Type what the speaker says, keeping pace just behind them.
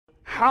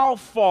how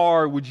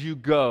far would you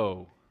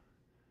go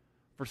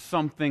for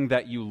something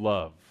that you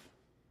love?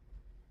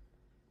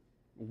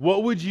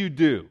 What would you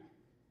do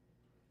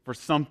for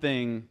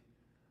something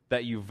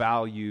that you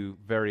value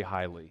very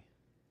highly?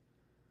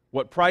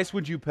 What price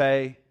would you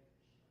pay?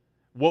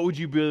 What would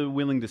you be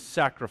willing to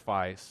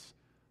sacrifice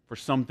for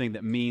something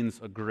that means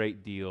a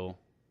great deal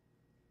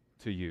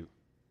to you?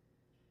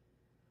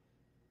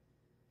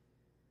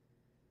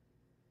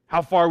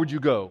 How far would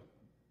you go?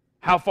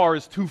 How far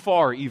is too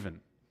far even?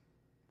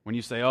 When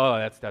you say,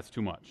 oh, that's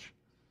too much.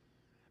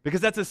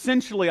 Because that's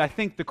essentially, I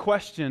think, the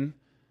question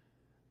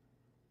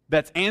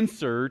that's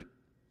answered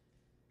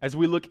as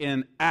we look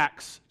in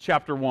Acts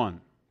chapter 1.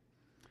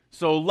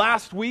 So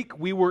last week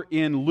we were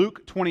in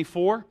Luke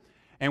 24,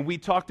 and we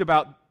talked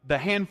about the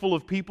handful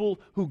of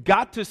people who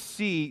got to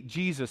see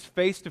Jesus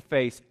face to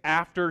face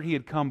after he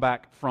had come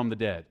back from the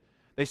dead.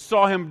 They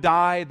saw him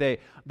die.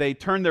 They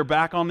turned their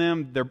back on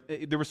them.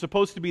 They were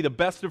supposed to be the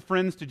best of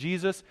friends to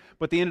Jesus,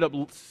 but they ended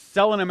up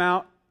selling him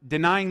out,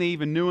 denying they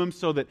even knew him,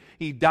 so that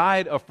he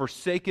died a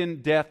forsaken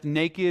death,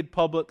 naked,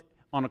 public,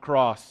 on a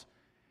cross.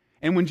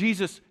 And when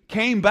Jesus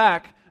came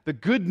back, the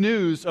good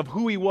news of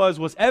who he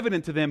was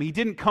evident to them. He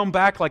didn't come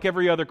back like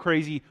every other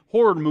crazy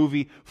horror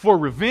movie for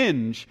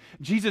revenge.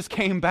 Jesus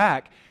came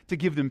back to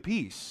give them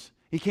peace.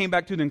 He came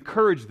back to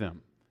encourage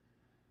them.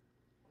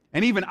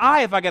 And even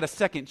if I got a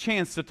second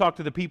chance to talk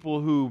to the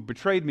people who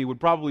betrayed me, would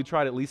probably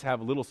try to at least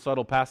have a little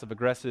subtle,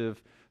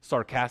 passive-aggressive,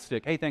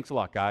 sarcastic, hey, thanks a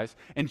lot, guys.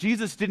 And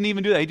Jesus didn't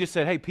even do that. He just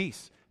said, hey,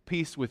 peace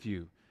with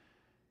you.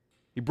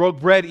 He broke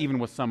bread even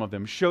with some of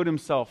them, showed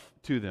himself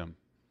to them.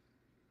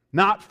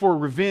 Not for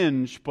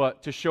revenge,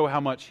 but to show how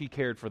much he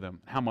cared for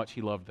them, how much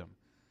he loved them.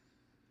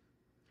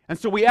 And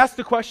so we asked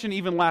the question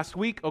even last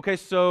week, okay,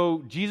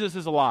 so Jesus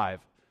is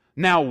alive.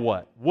 Now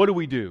what? What do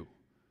we do?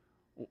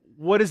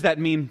 What does that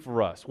mean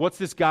for us? What's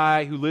this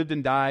guy who lived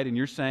and died, and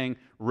you're saying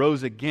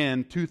rose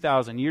again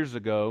 2,000 years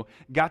ago,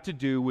 got to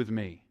do with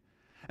me?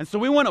 And so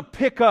we want to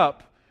pick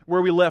up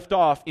where we left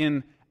off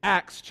in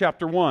Acts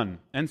chapter 1.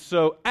 And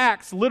so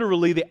Acts,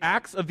 literally the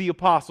Acts of the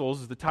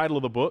Apostles is the title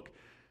of the book.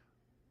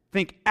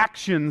 Think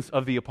actions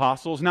of the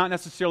apostles, not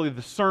necessarily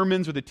the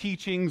sermons or the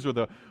teachings or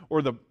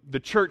the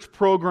church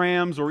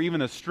programs or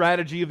even a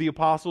strategy of the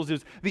apostles.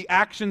 Is the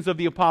actions of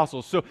the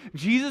apostles. So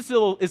Jesus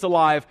is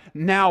alive,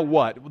 now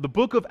what? The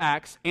book of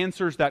Acts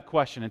answers that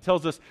question and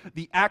tells us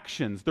the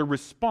actions, the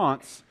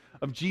response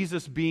of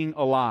Jesus being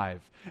alive.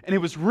 And it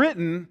was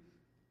written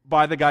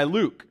by the guy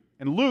Luke.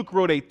 And Luke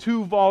wrote a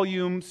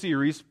 2-volume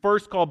series,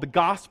 first called The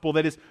Gospel,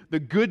 that is the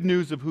good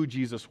news of who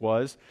Jesus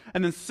was,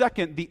 and then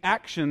second, the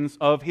actions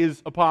of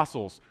his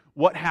apostles,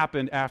 what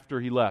happened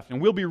after he left.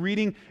 And we'll be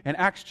reading in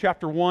Acts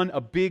chapter 1, a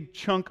big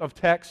chunk of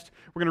text.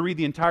 We're going to read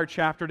the entire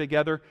chapter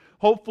together,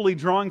 hopefully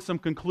drawing some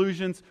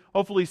conclusions,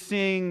 hopefully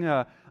seeing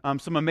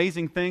some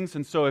amazing things.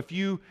 And so if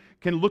you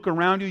can look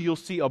around you, you'll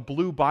see a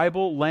blue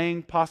Bible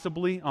laying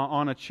possibly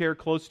on a chair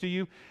close to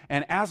you.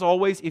 And as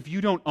always, if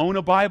you don't own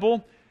a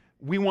Bible,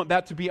 we want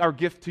that to be our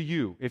gift to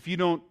you. If you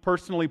don't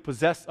personally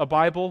possess a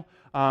Bible,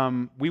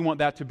 we want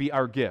that to be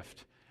our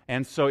gift.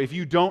 And so if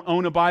you don't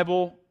own a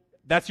Bible,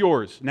 that's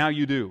yours. Now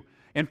you do.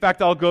 In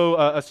fact, I'll go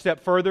a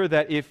step further,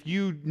 that if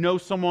you know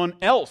someone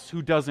else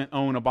who doesn't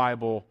own a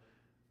Bible,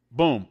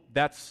 boom,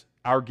 that's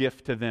our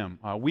gift to them.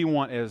 We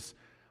want as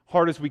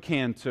hard as we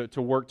can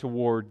to work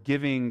toward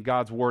giving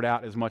God's Word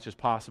out as much as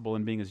possible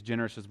and being as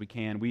generous as we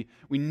can. We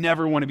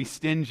never want to be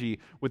stingy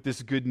with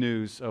this good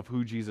news of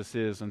who Jesus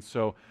is. And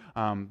so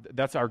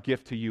that's our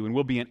gift to you. And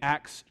we'll be in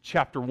Acts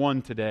chapter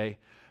 1 today,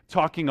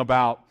 talking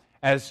about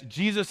as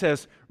Jesus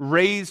has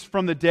raised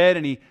from the dead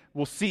and he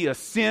will see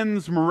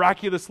ascends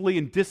miraculously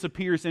and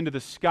disappears into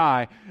the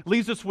sky,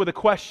 leaves us with a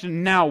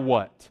question, now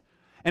what?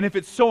 And if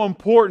it's so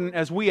important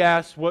as we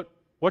ask, what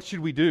should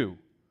we do?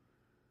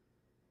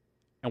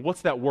 And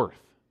what's that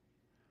worth?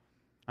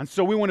 And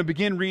so we want to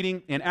begin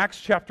reading in Acts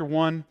chapter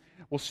 1.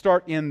 We'll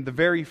start in the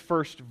very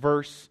first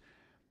verse,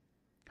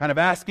 kind of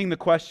asking the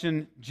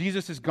question,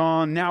 Jesus is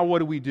gone, now what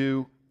do we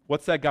do?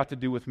 What's that got to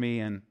do with me?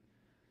 And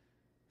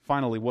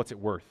finally, what's it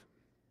worth?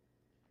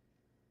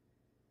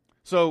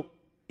 So,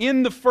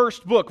 in the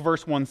first book,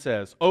 verse 1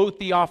 says, O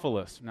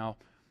Theophilus. Now,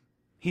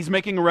 he's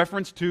making a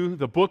reference to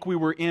the book we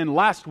were in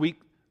last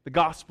week, the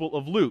Gospel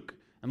of Luke.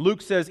 And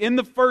Luke says, in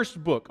the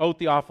first book, O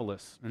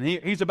Theophilus. And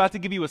he's about to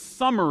give you a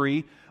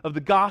summary of the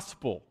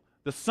Gospel,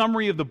 the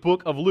summary of the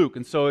book of Luke.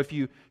 And so if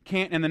you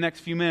can't in the next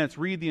few minutes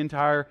read the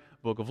entire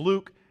book of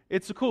Luke,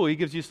 it's cool. He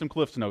gives you some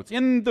Cliff's Notes.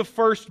 In the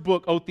first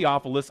book, O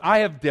Theophilus, I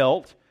have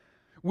dealt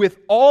with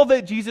all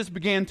that Jesus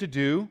began to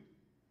do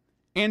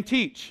and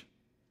teach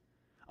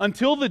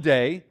until the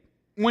day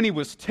when he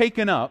was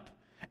taken up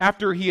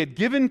after he had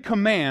given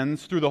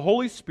commands through the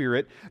Holy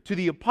Spirit to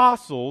the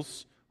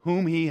apostles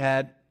whom he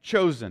had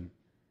chosen.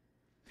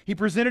 He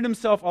presented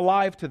himself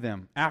alive to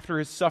them after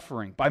his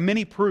suffering by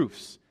many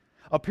proofs,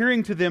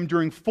 appearing to them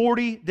during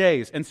 40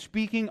 days and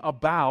speaking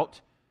about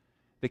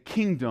the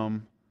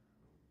kingdom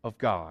of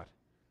God.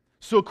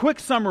 So a quick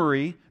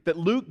summary that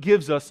Luke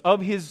gives us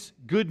of his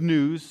good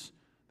news,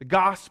 the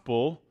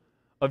gospel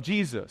of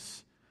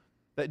Jesus.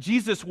 that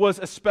Jesus was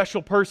a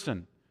special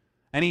person,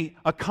 and He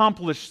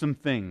accomplished some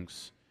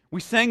things.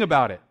 We sang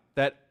about it,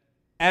 that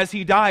as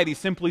He died, He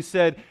simply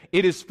said,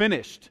 "It is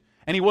finished."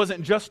 And He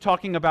wasn't just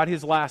talking about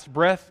His last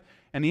breath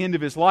and the end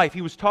of His life.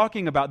 He was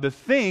talking about the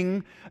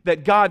thing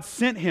that God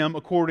sent Him,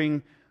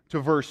 according to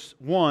verse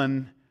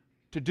 1,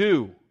 to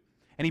do.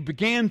 And He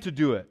began to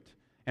do it.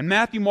 And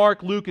Matthew,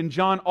 Mark, Luke, and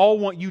John all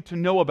want you to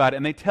know about it,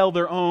 and they tell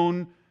their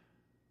own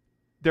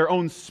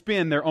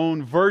spin, their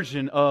own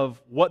version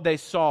of what they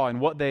saw and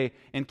what they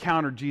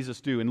encountered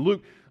Jesus do. And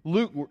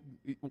Luke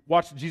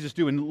watched Jesus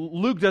do, and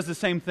Luke does the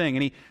same thing.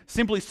 And he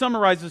simply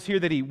summarizes here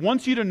that he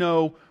wants you to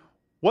know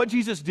what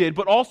Jesus did,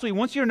 but also he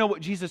wants you to know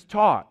what Jesus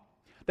taught.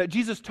 That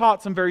Jesus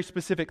taught some very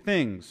specific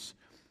things.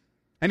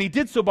 And He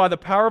did so by the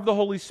power of the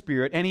Holy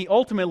Spirit, and He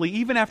ultimately,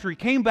 even after He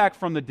came back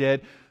from the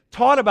dead,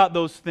 taught about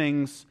those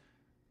things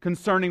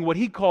concerning what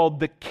He called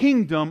the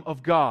kingdom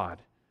of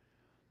God.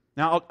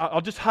 Now,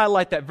 I'll just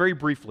highlight that very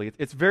briefly.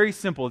 It's very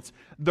simple. It's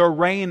the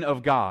reign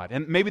of God.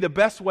 And maybe the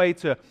best way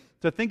to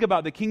think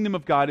about the kingdom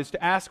of God is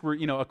to ask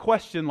a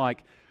question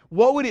like,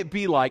 what would it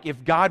be like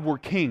if God were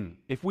king,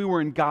 if we were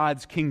in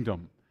God's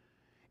kingdom?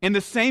 In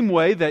the same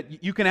way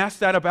that you can ask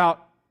that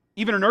about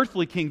even an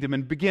earthly kingdom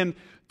and begin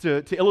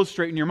to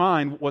illustrate in your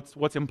mind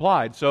what's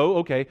implied. So,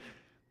 okay,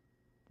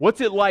 what's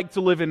it like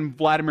to live in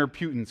Vladimir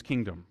Putin's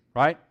kingdom,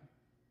 right?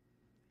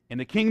 In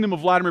the kingdom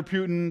of Vladimir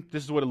Putin,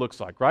 this is what it looks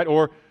like, right?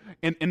 Or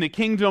in the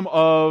kingdom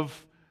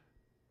of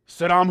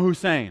Saddam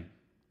Hussein.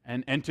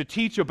 And to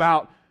teach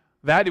about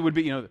that, it would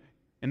be,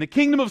 in the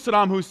kingdom of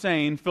Saddam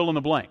Hussein, fill in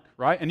the blank,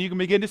 right? And you can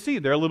begin to see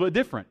they're a little bit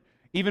different.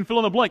 Even fill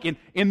in the blank.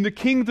 In the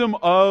kingdom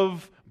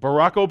of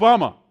Barack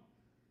Obama,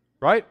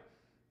 right?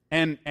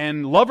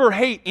 And love or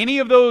hate any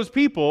of those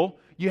people,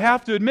 you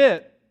have to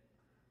admit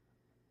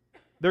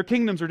their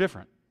kingdoms are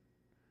different.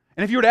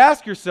 And if you were to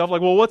ask yourself,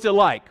 like, well, what's it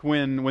like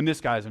when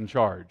this guy's in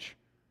charge?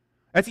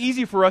 That's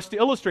easy for us to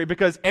illustrate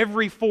because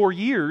every 4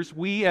 years,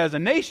 we as a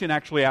nation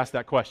actually ask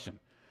that question.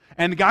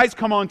 And the guys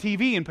come on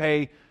TV and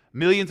pay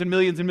millions and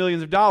millions and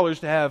millions of dollars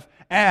to have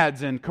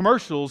ads and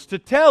commercials to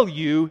tell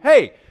you,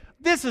 hey,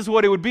 this is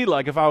what it would be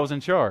like if I was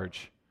in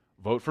charge.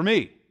 Vote for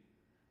me.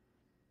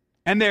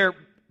 And they're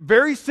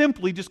very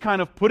simply just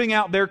kind of putting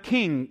out their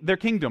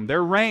kingdom,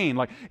 their reign.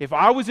 Like, if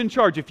I was in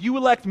charge, if you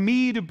elect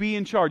me to be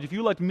in charge, if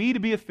you elect me to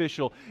be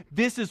official,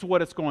 this is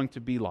what it's going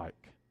to be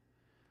like.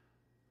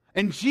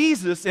 And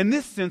Jesus, in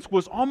this sense,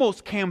 was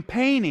almost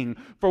campaigning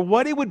for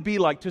what it would be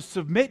like to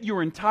submit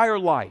your entire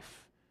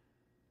life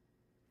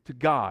to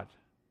God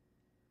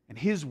and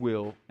His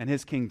will and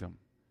His kingdom.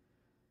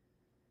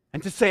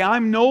 And to say,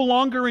 I'm no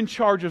longer in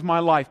charge of my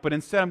life, but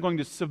instead I'm going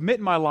to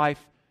submit my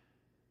life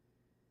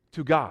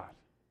to God.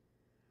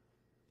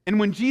 And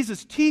when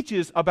Jesus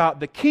teaches about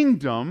the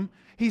kingdom,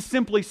 He's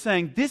simply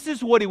saying, this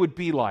is what it would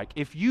be like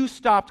if you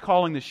stopped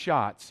calling the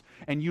shots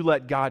and you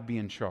let God be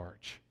in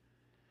charge.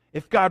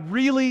 If God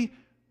really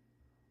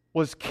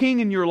was king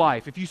in your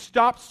life, if you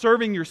stopped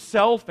serving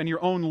yourself and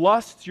your own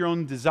lusts, your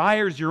own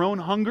desires, your own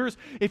hungers,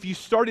 if you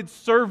started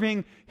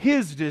serving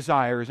His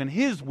desires and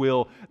His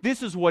will,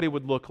 this is what it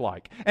would look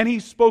like. And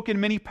He's spoken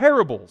many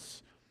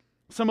parables,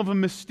 some of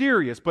them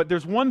mysterious, but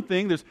there's one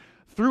thing,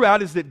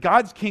 throughout is that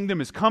God's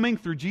kingdom is coming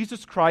through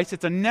Jesus Christ.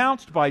 It's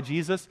announced by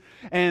Jesus,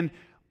 and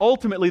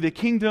ultimately the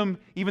kingdom,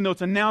 even though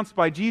it's announced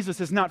by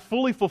Jesus, is not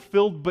fully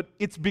fulfilled, but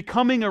it's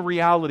becoming a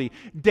reality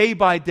day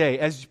by day.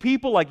 As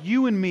people like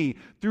you and me,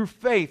 through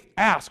faith,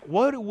 ask,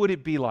 what would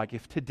it be like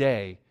if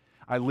today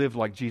I lived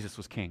like Jesus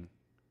was king?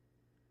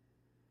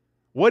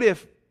 What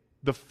if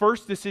the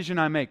first decision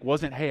I make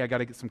wasn't, hey, I got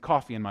to get some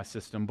coffee in my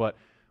system, but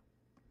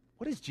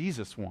what does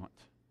Jesus want?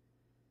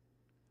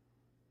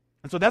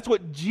 And so that's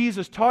what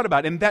Jesus taught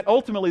about, and that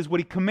ultimately is what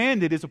He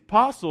commanded His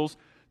apostles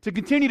to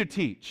continue to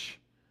teach.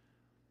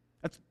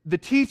 That's the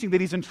teaching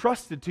that He's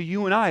entrusted to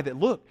you and I, that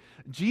look,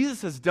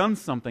 Jesus has done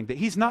something, that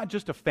He's not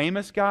just a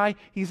famous guy,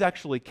 He's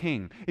actually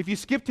king. If you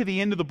skip to the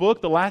end of the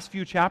book, the last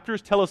few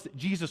chapters tell us that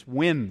Jesus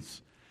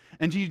wins.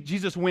 And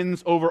Jesus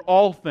wins over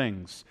all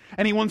things.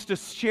 And He wants to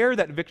share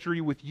that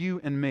victory with you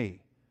and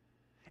me.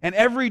 And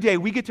every day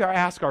we get to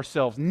ask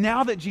ourselves,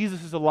 now that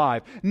Jesus is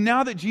alive,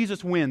 now that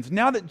Jesus wins,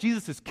 now that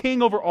Jesus is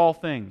king over all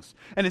things,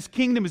 and His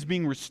kingdom is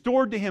being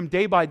restored to Him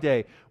day by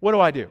day, what do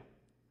I do?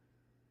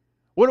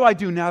 What do I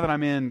do now that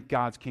I'm in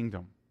God's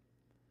kingdom?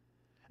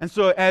 And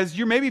so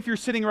if you're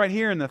sitting right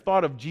here and the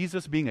thought of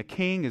Jesus being a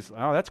king is,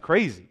 oh, that's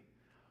crazy.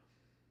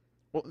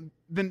 Well,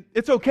 then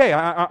it's okay.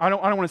 I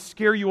don't want to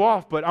scare you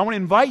off, but I want to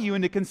invite you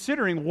into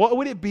considering what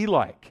would it be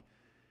like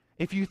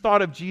if you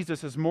thought of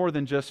Jesus as more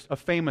than just a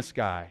famous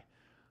guy,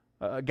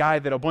 a guy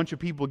that a bunch of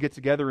people get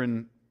together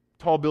in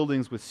tall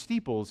buildings with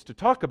steeples to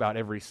talk about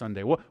every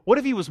Sunday. What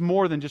if He was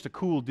more than just a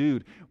cool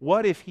dude?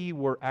 What if He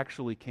were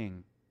actually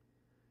king?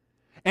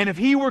 And if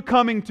He were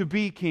coming to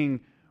be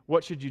king,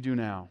 what should you do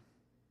now?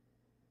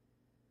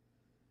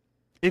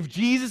 If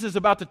Jesus is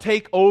about to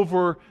take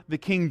over the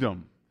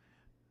kingdom,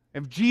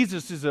 if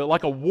Jesus is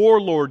like a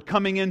warlord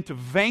coming in to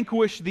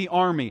vanquish the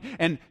army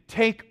and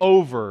take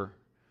over,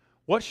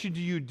 what should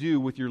you do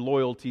with your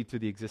loyalty to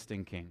the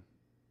existing king?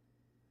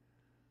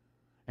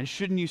 And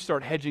shouldn't you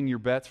start hedging your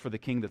bets for the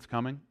king that's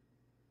coming?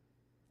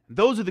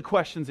 Those are the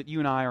questions that you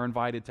and I are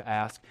invited to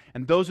ask,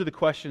 and those are the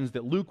questions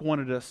that Luke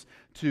wanted us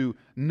to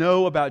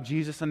know about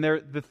Jesus, and they're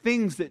the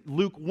things that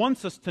Luke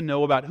wants us to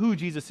know about who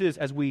Jesus is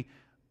as we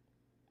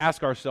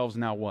ask ourselves,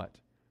 now what?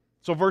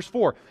 So verse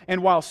 4,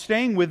 and while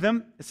staying with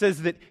them, it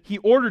says that he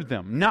ordered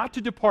them not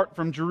to depart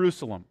from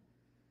Jerusalem,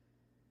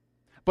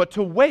 but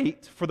to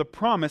wait for the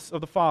promise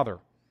of the Father,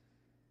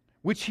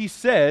 which he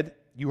said,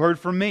 you heard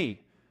from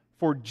me,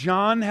 for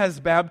John has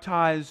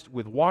baptized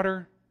with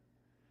water,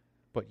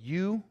 but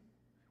you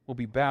will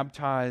be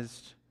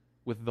baptized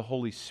with the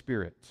Holy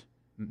Spirit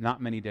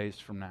not many days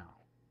from now.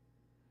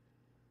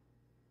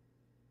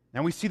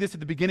 Now we see this at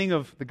the beginning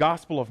of the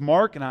Gospel of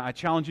Mark, and I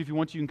challenge you, if you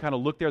want to, you can kind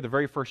of look there, the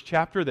very first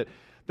chapter, that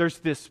there's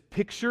this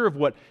picture of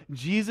what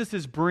Jesus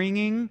is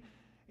bringing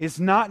is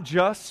not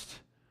just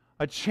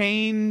a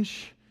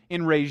change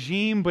in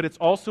regime, but it's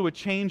also a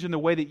change in the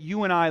way that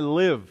you and I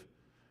live.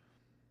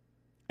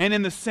 And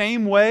in the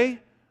same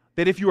way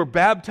that if you are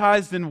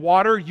baptized in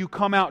water, you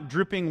come out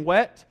dripping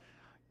wet,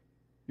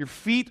 your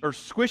feet are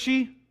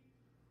squishy,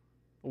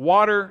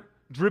 water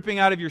dripping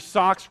out of your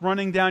socks,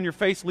 running down your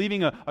face,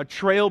 leaving a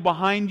trail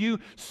behind you.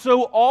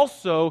 So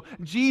also,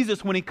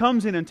 Jesus, when He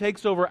comes in and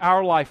takes over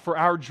our life for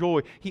our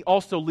joy, He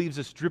also leaves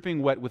us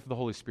dripping wet with the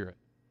Holy Spirit.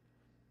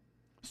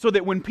 So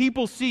that when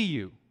people see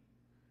you,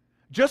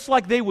 just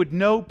like they would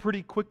know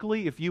pretty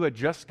quickly if you had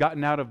just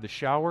gotten out of the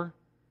shower,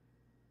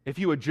 if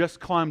you had just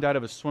climbed out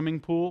of a swimming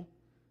pool,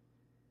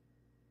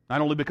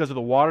 not only because of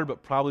the water,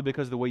 but probably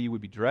because of the way you would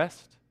be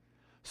dressed,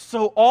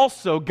 so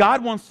also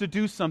God wants to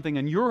do something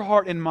in your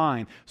heart and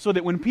mind so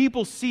that when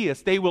people see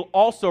us, they will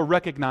also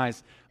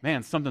recognize,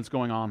 man, something's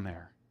going on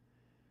there.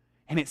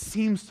 And it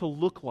seems to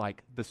look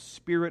like the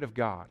Spirit of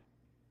God.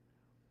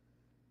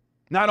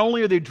 Not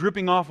only are they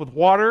dripping off with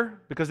water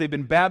because they've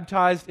been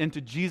baptized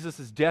into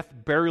Jesus' death,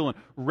 burial, and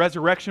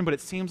resurrection, but it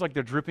seems like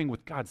they're dripping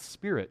with God's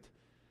Spirit.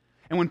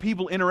 And when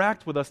people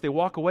interact with us, they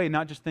walk away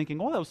not just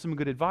thinking, oh, that was some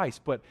good advice,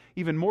 but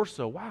even more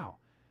so, wow,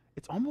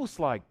 it's almost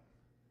like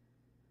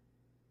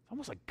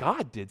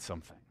God did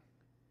something.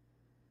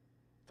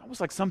 It's almost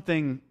like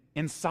something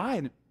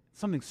inside,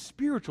 something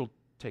spiritual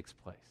takes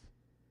place.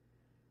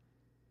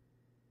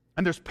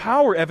 And there's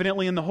power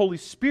evidently in the Holy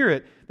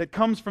Spirit that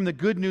comes from the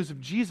good news of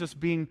Jesus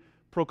being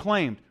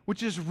proclaimed,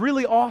 which is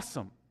really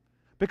awesome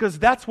because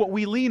that's what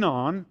we lean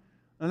on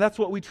and that's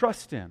what we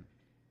trust in.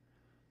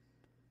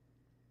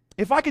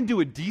 If I can do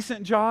a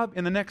decent job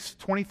in the next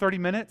 20, 30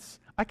 minutes,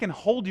 I can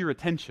hold your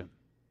attention.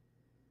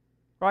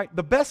 Right?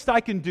 The best I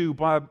can do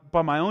by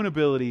my own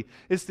ability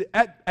is to,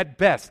 at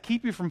best,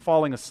 keep you from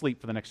falling asleep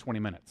for the next 20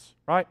 minutes.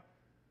 Right?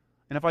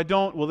 And if I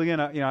don't, well, again,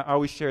 I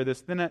always share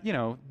this, then,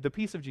 the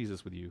peace of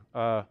Jesus with you.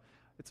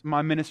 It's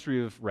my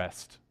ministry of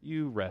rest.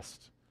 You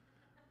rest.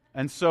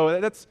 And so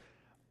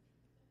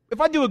if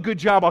I do a good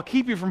job, I'll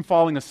keep you from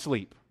falling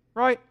asleep.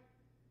 Right?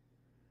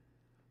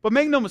 But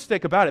make no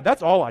mistake about it,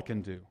 that's all I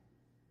can do.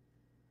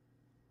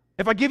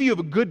 If I give you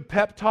a good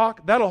pep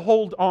talk, that'll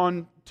hold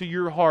on to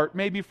your heart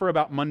maybe for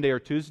about Monday or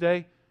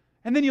Tuesday,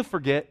 and then you'll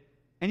forget,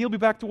 and you'll be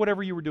back to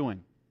whatever you were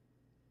doing.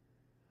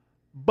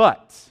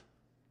 But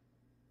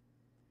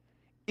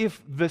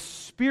if the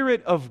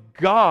Spirit of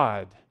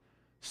God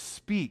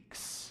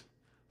speaks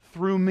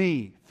through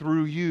me,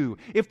 through you,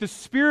 if the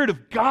Spirit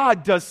of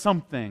God does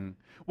something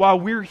while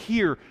we're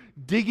here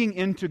digging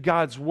into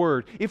God's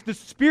Word, if the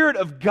Spirit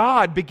of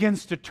God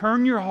begins to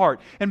turn your heart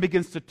and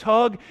begins to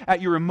tug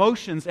at your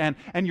emotions and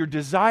your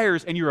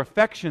desires and your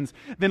affections,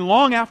 then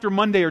long after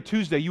Monday or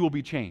Tuesday, you will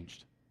be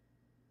changed.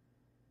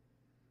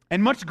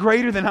 And much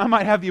greater than I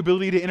might have the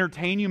ability to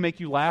entertain you, make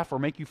you laugh, or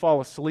make you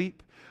fall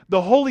asleep,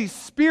 the Holy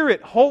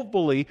Spirit,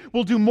 hopefully,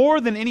 will do more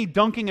than any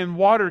dunking in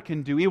water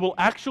can do. It will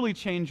actually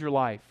change your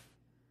life.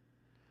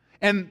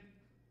 And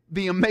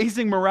the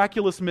amazing,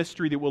 miraculous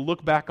mystery that we'll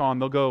look back on,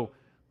 they'll go,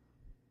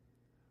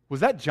 was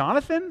that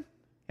Jonathan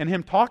and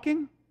him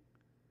talking?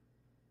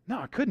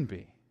 No, it couldn't be.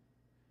 It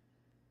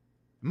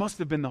must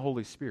have been the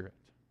Holy Spirit.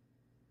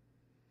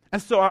 And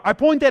so I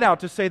point that out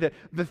to say that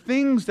the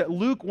things that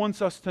Luke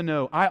wants us to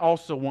know, I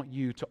also want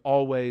you to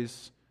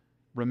always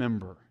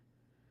remember.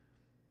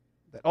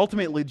 That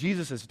ultimately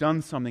Jesus has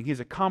done something, He's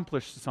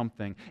accomplished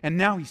something, and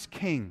now He's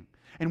king.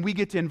 And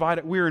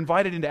we're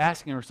invited into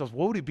asking ourselves,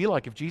 what would it be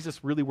like if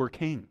Jesus really were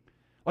king?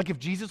 Like if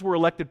Jesus were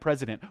elected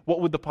president,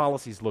 what would the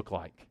policies look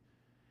like?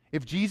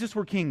 If Jesus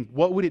were king,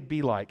 what would it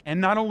be like? And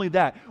not only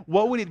that,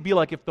 what would it be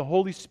like if the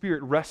Holy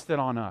Spirit rested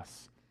on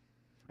us?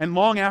 And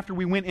long after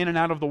we went in and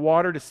out of the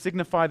water to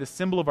signify the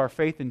symbol of our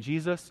faith in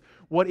Jesus,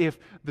 what if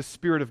the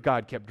Spirit of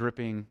God kept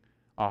dripping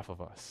off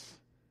of us,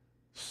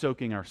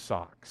 soaking our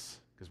socks?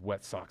 Because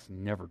wet socks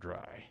never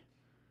dry.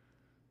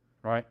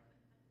 Right?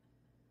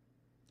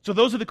 So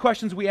those are the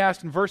questions we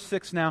asked in verse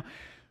 6 now.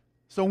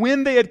 So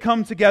when they had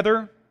come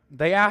together,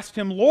 they asked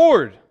Him,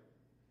 Lord,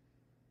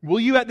 will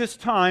you at this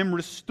time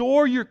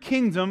restore your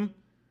kingdom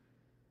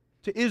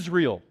to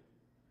Israel?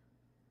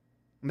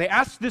 And they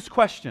asked this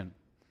question.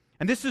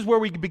 And this is where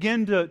we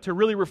begin to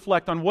really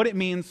reflect on what it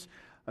means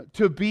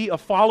to be a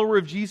follower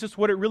of Jesus,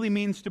 what it really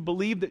means to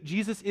believe that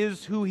Jesus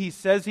is who he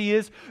says he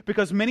is,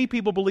 because many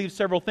people believe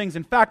several things.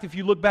 In fact, if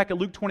you look back at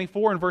Luke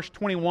 24 and verse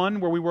 21,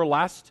 where we were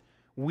last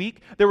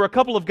week, there were a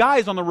couple of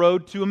guys on the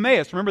road to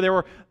Emmaus.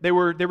 Remember, they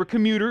were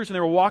commuters, and they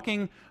were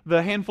walking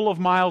the handful of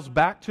miles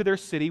back to their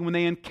city when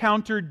they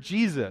encountered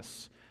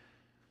Jesus.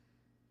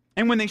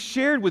 And when they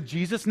shared with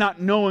Jesus,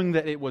 not knowing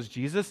that it was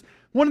Jesus,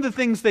 one of the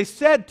things they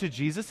said to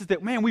Jesus is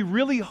that, man, we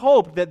really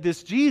hoped that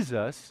this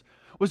Jesus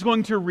was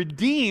going to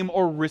redeem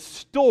or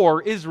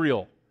restore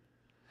Israel.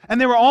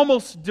 And they were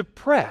almost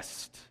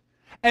depressed.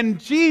 And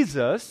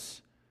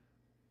Jesus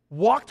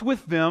walked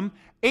with them,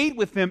 ate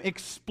with them,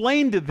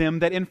 explained to them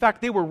that in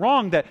fact they were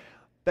wrong, that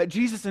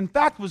Jesus in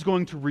fact was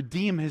going to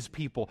redeem his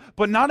people,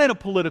 but not in a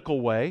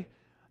political way.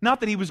 Not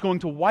that he was going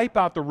to wipe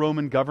out the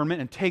Roman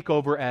government and take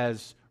over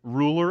as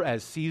ruler,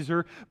 as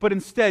Caesar, but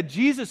instead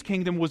Jesus'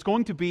 kingdom was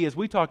going to be, as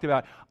we talked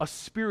about, a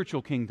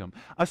spiritual kingdom.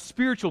 A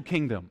spiritual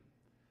kingdom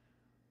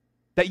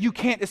that you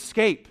can't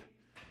escape.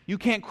 You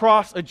can't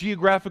cross a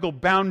geographical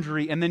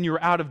boundary and then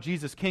you're out of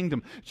Jesus'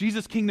 kingdom.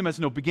 Jesus' kingdom has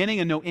no beginning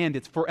and no end.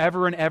 It's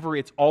forever and ever.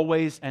 It's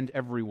always and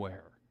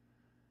everywhere.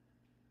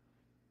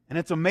 And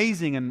it's an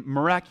amazing and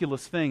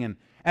miraculous thing. And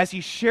as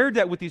he shared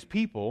that with these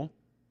people,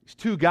 these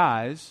two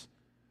guys,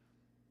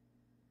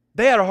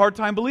 they had a hard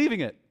time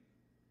believing it.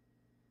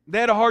 They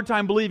had a hard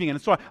time believing it.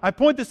 And so I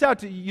point this out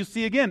to you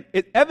see again,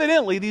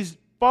 evidently these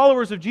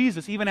followers of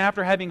Jesus, even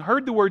after having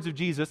heard the words of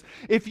Jesus,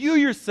 if you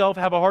yourself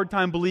have a hard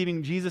time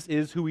believing Jesus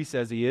is who he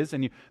says he is,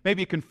 and you may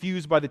be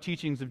confused by the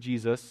teachings of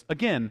Jesus,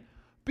 again,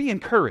 be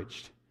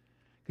encouraged.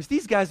 Because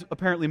these guys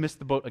apparently missed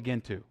the boat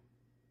again too.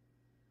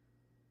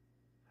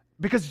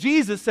 Because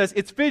Jesus says,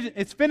 it's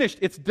finished,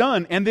 it's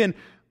done. And then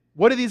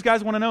what do these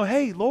guys want to know?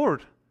 Hey,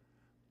 Lord,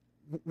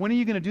 when are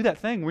you going to do that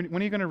thing? When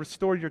are you going to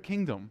restore your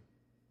kingdom?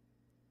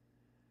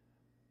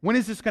 When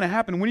is this going to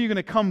happen? When are you going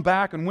to come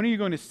back? And when are you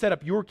going to set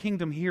up your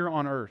kingdom here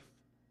on earth?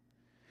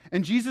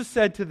 And Jesus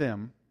said to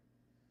them,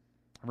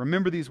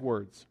 remember these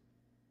words,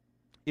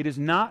 it is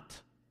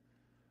not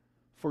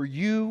for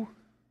you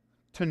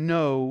to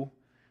know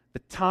the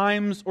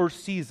times or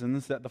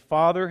seasons that the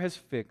Father has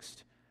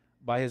fixed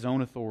by his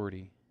own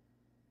authority.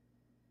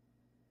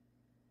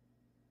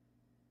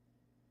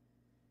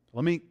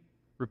 Let me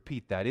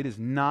repeat that. It is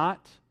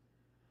not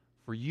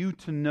for you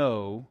to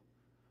know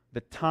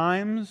the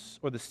times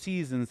or the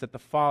seasons that the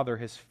Father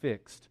has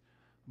fixed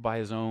by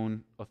his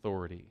own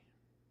authority.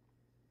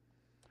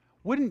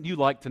 Wouldn't you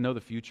like to know the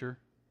future?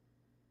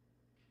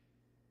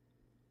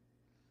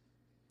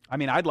 I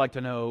mean, I'd like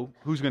to know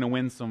who's going to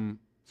win some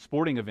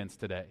sporting events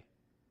today.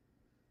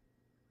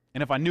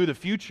 And if I knew the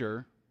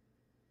future,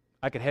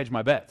 I could hedge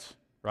my bets,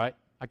 right?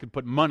 I could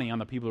put money on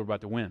the people who are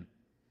about to win.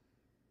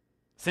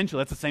 Essentially,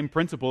 that's the same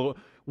principle.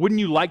 Wouldn't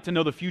you like to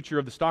know the future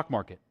of the stock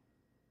market?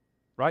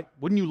 Right?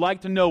 Wouldn't you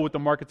like to know what the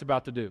market's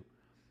about to do?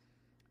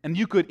 And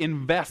you could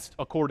invest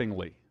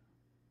accordingly.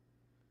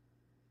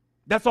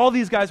 That's all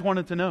these guys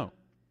wanted to know.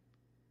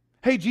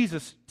 Hey,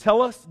 Jesus,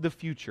 tell us the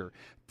future.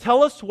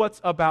 Tell us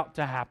what's about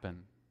to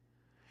happen.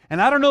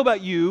 And I don't know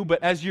about you,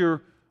 but as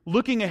you're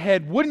looking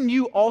ahead, wouldn't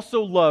you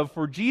also love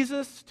for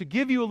Jesus to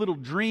give you a little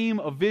dream,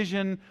 a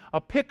vision, a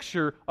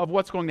picture of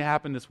what's going to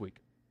happen this week?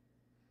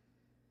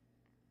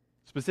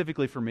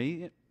 Specifically for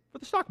me, for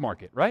the stock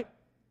market, right?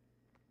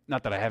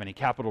 Not that I have any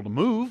capital to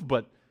move,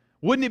 but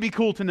wouldn't it be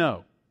cool to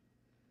know?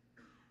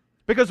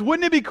 Because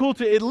wouldn't it be cool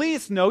to at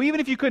least know, even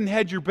if you couldn't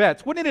hedge your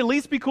bets, wouldn't it at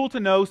least be cool to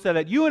know so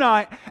that you and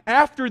I,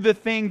 after the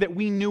thing that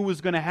we knew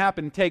was going to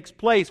happen takes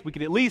place, we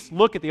could at least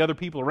look at the other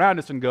people around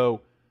us and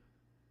go,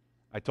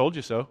 I told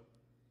you so.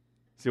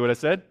 See what I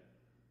said?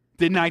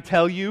 Didn't I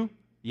tell you?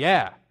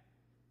 Yeah.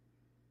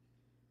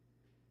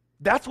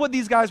 That's what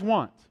these guys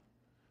want.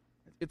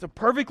 It's a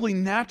perfectly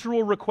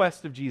natural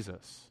request of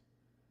Jesus.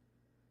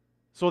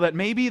 So that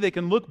maybe they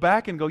can look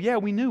back and go, yeah,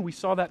 we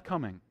saw that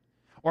coming.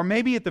 Or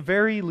maybe at the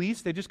very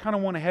least, they just kind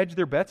of want to hedge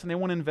their bets and they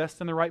want to invest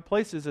in the right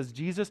places as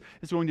Jesus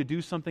is going to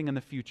do something in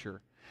the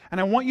future.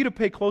 And I want you to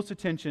pay close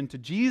attention to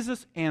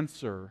Jesus'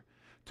 answer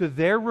to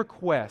their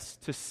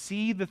request to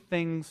see the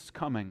things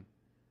coming.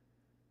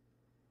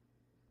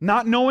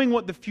 Not knowing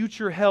what the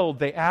future held,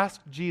 they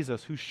asked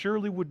Jesus, who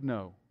surely would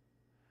know.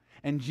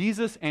 And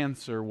Jesus'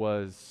 answer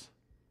was,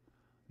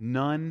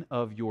 none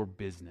of your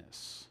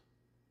business.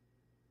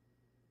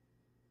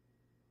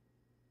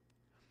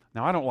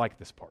 Now, I don't like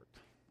this part.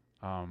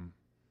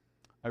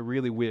 I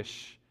really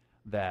wish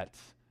that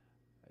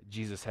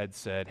Jesus had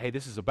said, hey,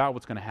 this is about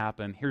what's going to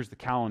happen. Here's the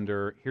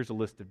calendar. Here's a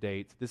list of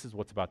dates. This is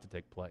what's about to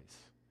take place.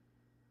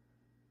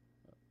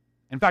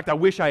 In fact, I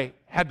wish I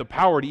had the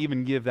power to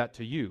even give that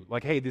to you.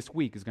 Like, hey, this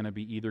week is going to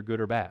be either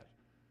good or bad.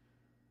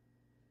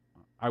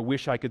 I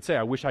wish I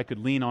could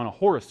lean on a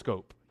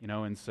horoscope,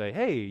 and say,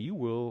 hey, you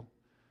will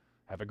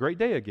have a great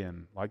day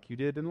again, like you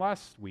did in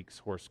last week's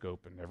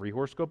horoscope and every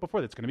horoscope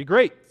before that. It's going to be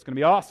great. It's going to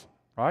be awesome,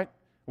 right?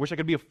 I wish I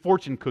could be a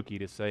fortune cookie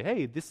to say,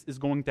 hey, this is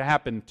going to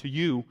happen to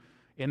you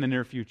in the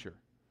near future.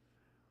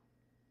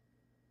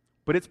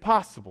 But it's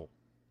possible.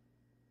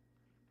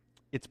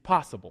 It's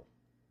possible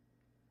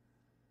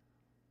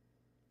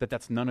that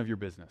that's none of your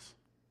business.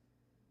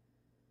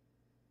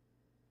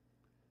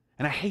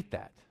 And I hate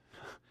that.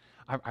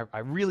 I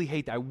really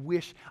hate that. I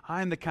wish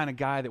I'm the kind of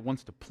guy that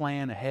wants to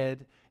plan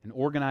ahead and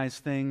organize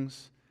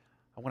things.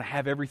 I want to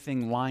have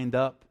everything lined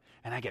up,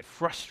 and I get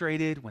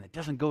frustrated when it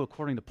doesn't go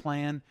according to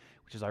plan,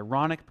 which is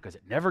ironic because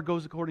it never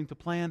goes according to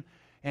plan.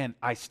 And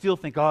I still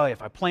think, oh,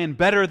 if I plan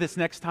better this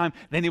next time,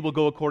 then it will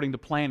go according to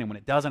plan. And when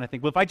it doesn't, I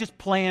think, well, if I just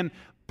plan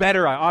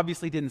better, I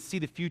obviously didn't see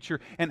the future.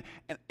 And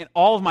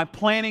all of my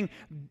planning,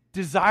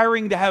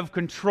 desiring to have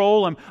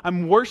control,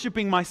 I'm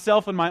worshiping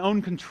myself and my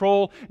own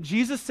control.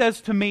 Jesus says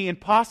to me, and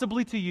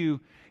possibly to you,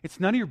 it's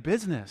none of your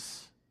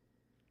business.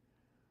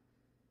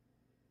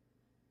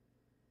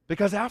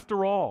 Because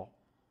after all,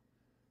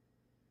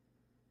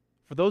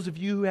 for those of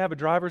you who have a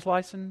driver's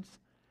license,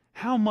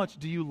 how much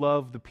do you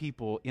love the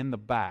people in the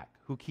back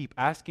who keep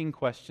asking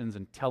questions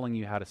and telling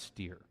you how to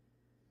steer?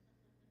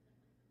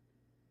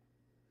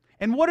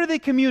 And what are they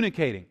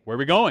communicating? Where are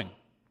we going?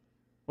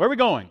 Where are we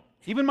going?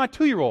 Even my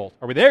 2-year-old,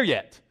 are we there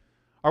yet?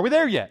 Are we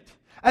there yet?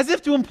 As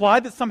if to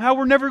imply that somehow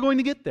we're never going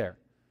to get there.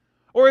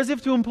 Or as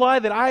if to imply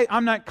that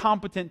I'm not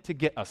competent to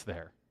get us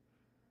there.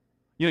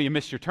 You know, you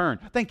missed your turn.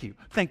 Thank you.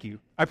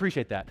 I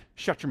appreciate that.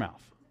 Shut your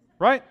mouth.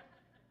 Right?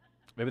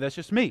 Maybe that's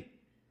just me.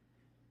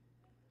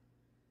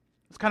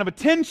 It's kind of a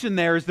tension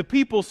there as the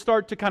people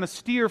start to kind of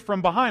steer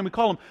from behind. We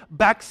call them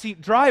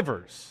backseat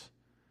drivers.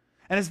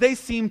 And as they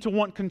seem to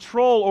want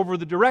control over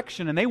the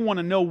direction, and they want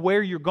to know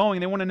where you're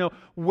going, they want to know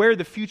where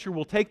the future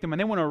will take them, and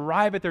they want to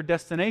arrive at their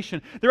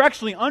destination, they're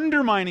actually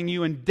undermining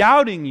you and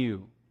doubting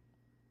you.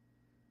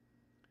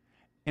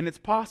 And it's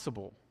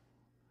possible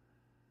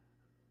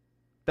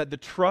that the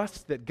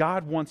trust that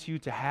God wants you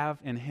to have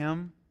in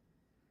Him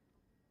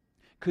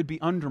could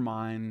be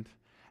undermined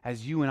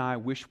as you and I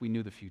wish we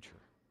knew the future.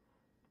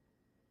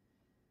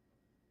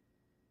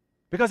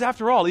 Because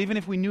after all, even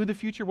if we knew the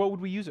future, what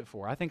would we use it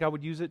for? I think I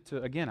would use it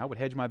to, again, I would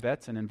hedge my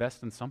bets and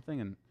invest in something,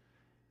 and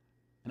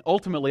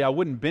ultimately I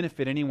wouldn't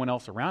benefit anyone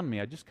else around me.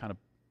 I'd just kind of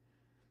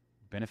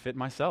benefit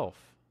myself.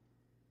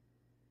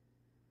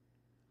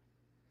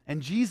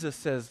 And Jesus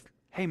says,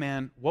 hey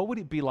man, what would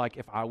it be like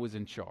if I was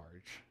in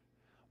charge?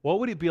 What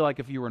would it be like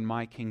if you were in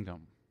my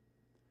kingdom?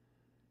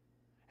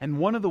 And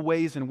one of the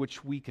ways in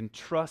which we can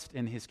trust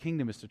in His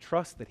kingdom is to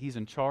trust that He's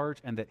in charge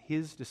and that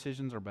His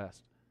decisions are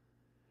best.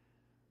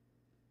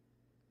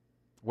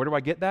 Where do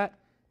I get that?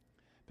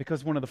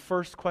 Because one of the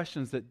first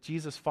questions that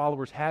Jesus'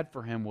 followers had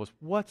for Him was,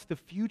 what's the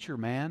future,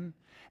 man?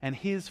 And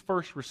His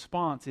first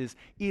response is,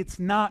 it's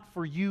not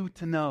for you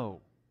to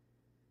know.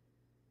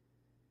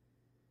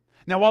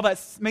 Now, while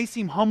that may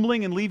seem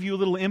humbling and leave you a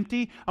little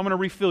empty, I'm going to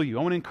refill you.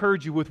 I want to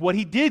encourage you with what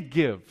He did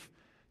give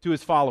to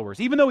His followers.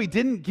 Even though He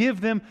didn't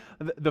give them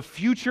the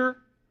future,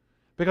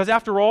 because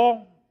after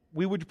all,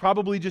 we would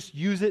probably just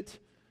use it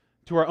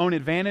to our own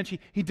advantage,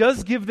 he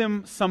does give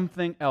them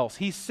something else.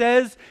 He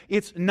says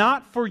it's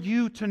not for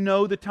you to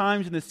know the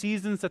times and the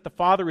seasons that the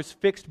Father is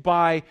fixed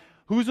by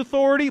whose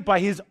authority? By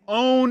His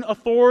own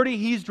authority.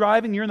 He's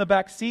driving, you're in the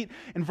back seat.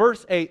 In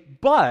verse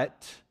 8,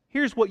 but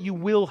here's what you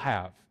will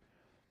have.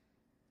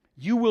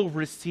 You will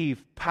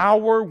receive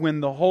power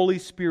when the Holy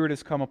Spirit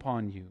has come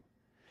upon you.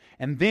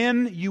 And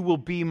then you will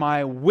be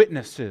my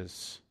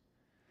witnesses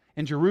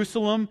in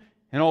Jerusalem,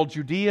 in all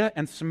Judea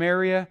and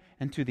Samaria,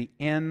 and to the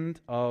end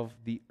of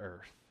the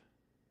earth.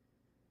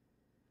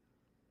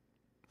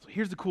 So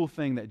here's the cool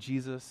thing that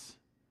Jesus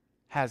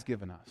has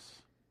given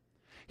us.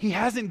 He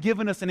hasn't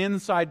given us an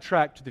inside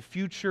track to the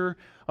future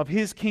of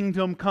His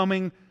kingdom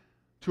coming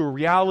to a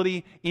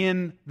reality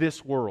in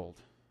this world.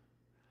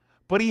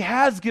 But He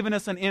has given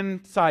us an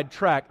inside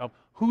track of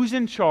who's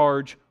in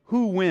charge,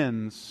 who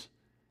wins,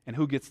 and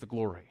who gets the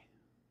glory.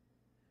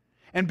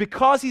 And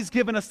because He's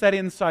given us that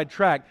inside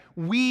track,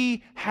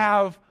 we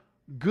have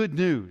good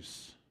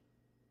news.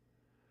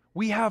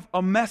 We have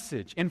a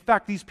message. In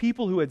fact, these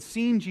people who had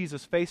seen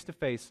Jesus face to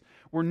face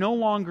were no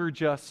longer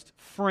just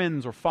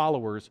friends or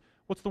followers.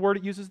 What's the word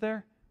it uses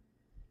there?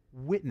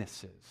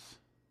 Witnesses.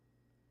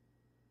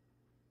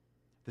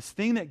 This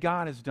thing that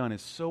God has done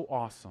is so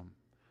awesome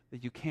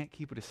that you can't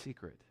keep it a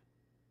secret.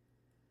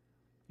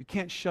 You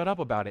can't shut up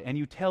about it, and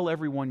you tell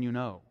everyone you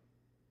know.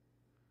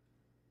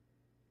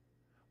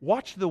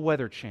 Watch the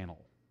Weather Channel,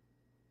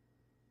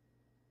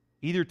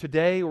 either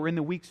today or in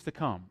the weeks to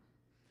come.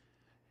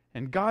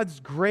 And God's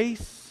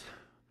grace,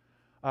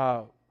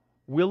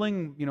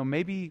 willing,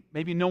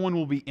 maybe no one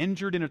will be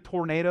injured in a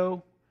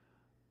tornado,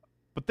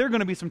 but there are going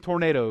to be some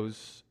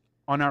tornadoes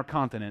on our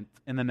continent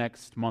in the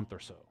next month or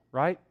so,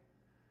 right?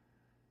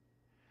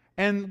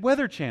 And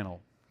Weather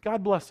Channel,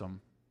 God bless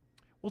them,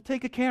 will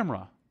take a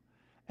camera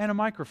and a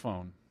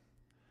microphone,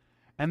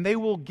 and they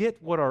will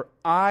get what are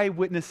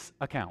eyewitness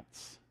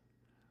accounts.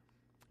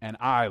 And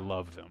I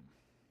love them.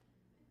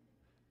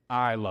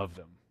 I love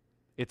them.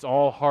 It's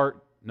all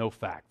heart, no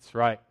facts,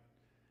 right?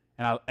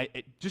 And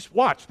just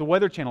watch the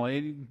Weather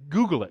Channel.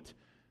 Google it.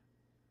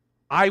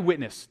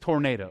 Eyewitness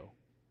tornado.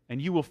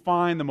 And you will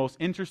find the most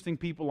interesting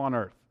people on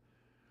earth.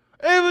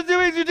 It was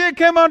the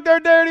came out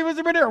there and he was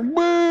over there.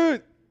 Woo!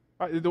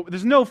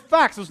 There's no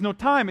facts. There's no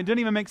time. It doesn't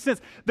even make sense.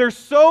 They're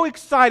so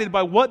excited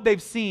by what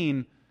they've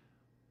seen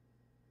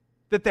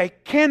that they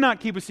cannot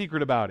keep a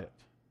secret about it.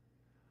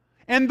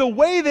 And the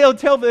way they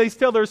tell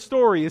their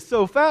story is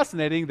so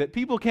fascinating that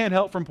people can't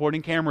help from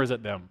pointing cameras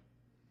at them.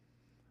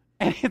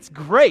 And it's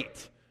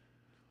great.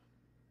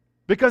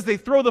 Because they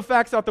throw the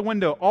facts out the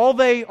window. All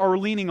they are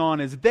leaning on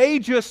is they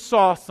just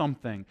saw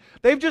something.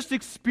 They've just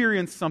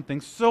experienced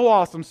something so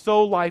awesome,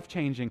 so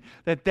life-changing,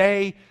 that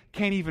they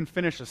can't even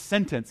finish a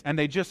sentence, and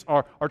they just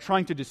are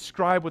trying to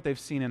describe what they've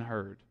seen and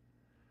heard.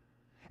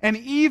 And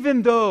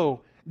even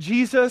though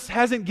Jesus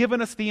hasn't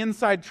given us the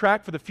inside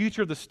track for the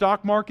future of the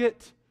stock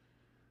market,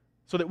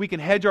 so that we can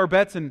hedge our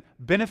bets and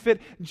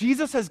benefit,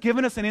 Jesus has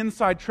given us an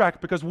inside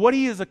track because what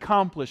He has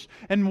accomplished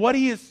and what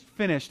He has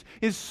finished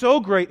is so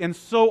great and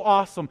so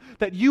awesome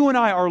that you and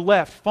I are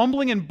left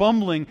fumbling and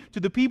bumbling to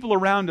the people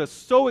around us,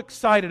 so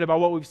excited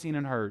about what we've seen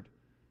and heard.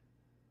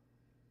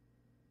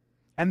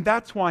 And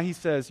that's why He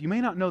says, you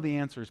may not know the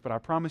answers, but I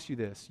promise you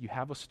this, you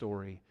have a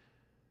story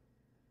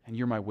and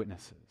you're my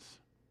witnesses.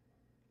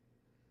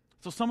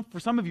 So for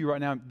some of you right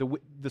now,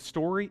 the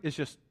story is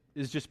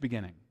just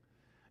beginning.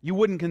 You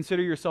wouldn't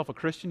consider yourself a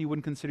Christian. You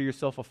wouldn't consider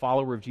yourself a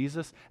follower of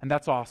Jesus, and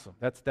that's awesome.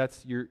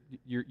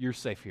 You're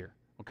safe here,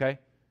 okay?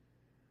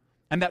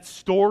 And that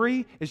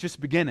story is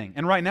just beginning.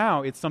 And right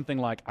now, it's something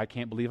like, I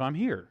can't believe I'm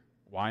here.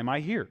 Why am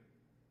I here?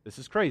 This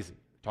is crazy.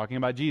 Talking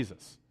about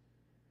Jesus.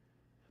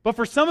 But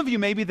for some of you,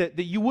 maybe that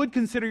you would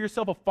consider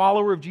yourself a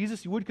follower of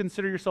Jesus. You would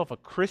consider yourself a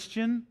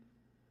Christian.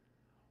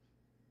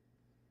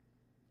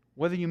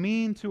 Whether you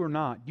mean to or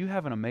not, you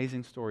have an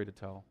amazing story to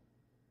tell.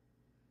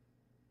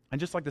 And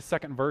just like the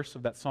second verse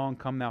of that song,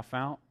 Come Thou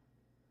Fount,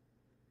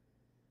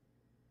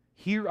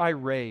 here I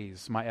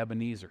raise my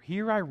Ebenezer.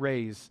 Here I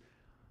raise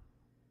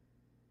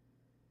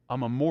a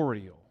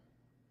memorial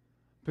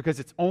because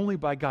it's only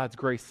by God's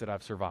grace that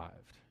I've survived.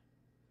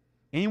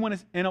 Anyone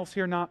else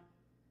here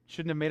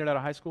shouldn't have made it out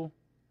of high school?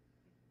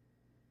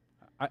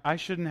 I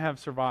shouldn't have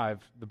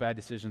survived the bad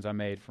decisions I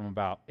made from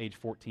about age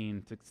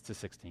 14 to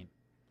 16.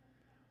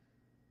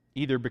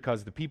 Either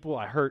because the people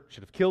I hurt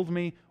should have killed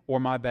me, or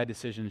my bad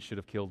decisions should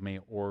have killed me,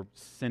 or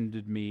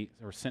sent me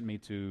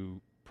to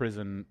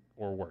prison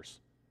or worse.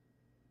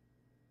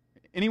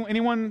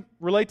 Anyone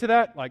relate to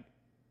that? Like,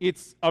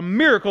 it's a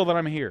miracle that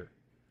I'm here.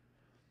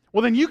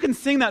 Well, then you can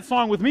sing that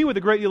song with me with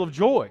a great deal of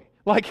joy.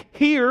 Like,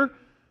 here,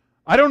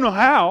 I don't know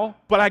how,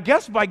 but I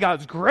guess by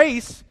God's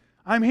grace,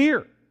 I'm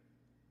here.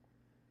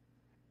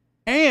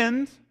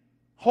 And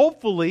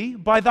hopefully,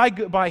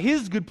 by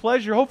His good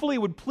pleasure, hopefully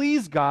it would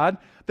please God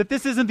that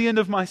this isn't the end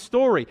of my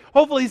story.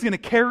 Hopefully He's going to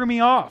carry me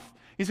off.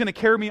 He's going to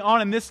carry me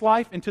on in this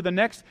life into the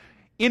next,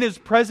 in His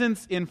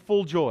presence in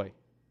full joy.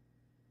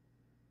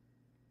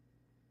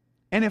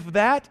 And if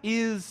that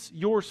is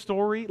your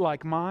story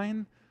like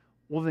mine,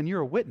 well, then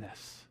you're a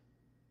witness.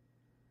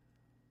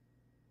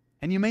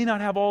 And you may not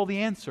have all the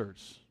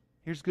answers.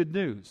 Here's good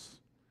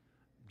news.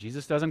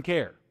 Jesus doesn't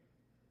care.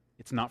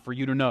 It's not for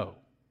you to know.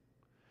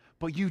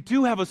 But you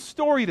do have a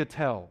story to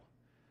tell.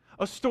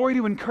 A story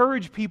to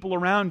encourage people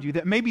around you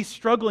that may be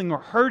struggling or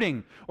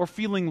hurting or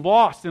feeling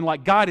lost and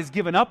like God has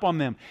given up on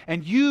them.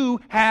 And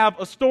you have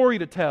a story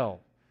to tell.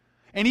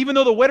 And even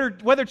though the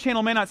Weather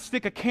Channel may not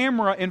stick a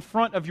camera in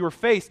front of your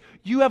face,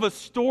 you have a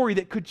story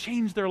that could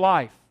change their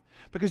life.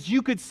 Because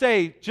you could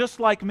say, just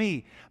like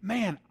me,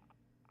 man,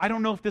 I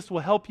don't know if this will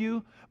help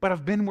you, but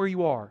I've been where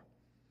you are.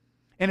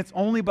 And it's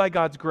only by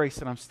God's grace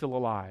that I'm still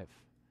alive.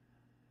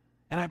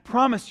 And I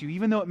promise you,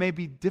 even though it may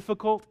be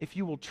difficult, if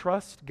you will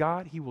trust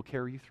God, He will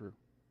carry you through.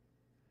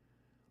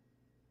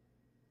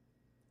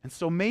 And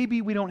so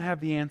maybe we don't have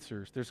the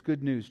answers. There's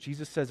good news.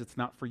 Jesus says it's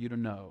not for you to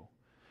know.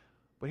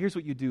 But here's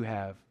what you do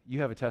have.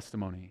 You have a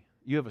testimony.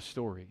 You have a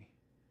story.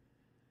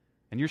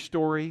 And your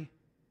story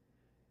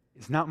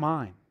is not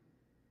mine.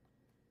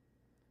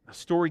 A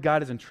story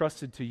God has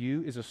entrusted to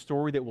you is a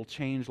story that will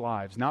change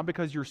lives. Not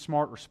because you're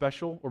smart or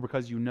special or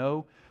because you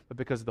know, but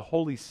because the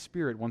Holy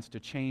Spirit wants to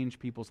change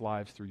people's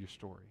lives through your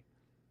story.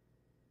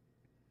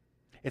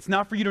 It's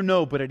not for you to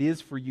know, but it is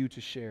for you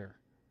to share.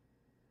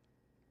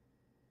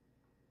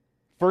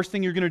 First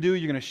thing you're going to do,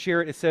 you're going to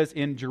share it, it says,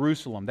 in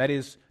Jerusalem. That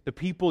is the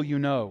people you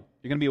know.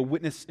 You're going to be a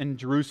witness in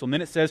Jerusalem.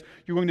 Then it says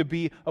you're going to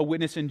be a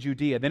witness in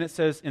Judea. Then it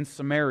says in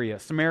Samaria.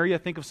 Samaria,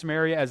 think of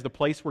Samaria as the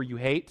place where you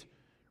hate,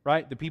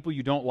 right? The people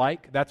you don't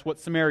like. That's what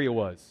Samaria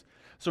was.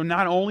 So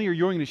not only are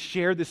you going to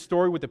share this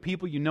story with the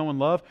people you know and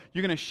love,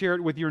 you're going to share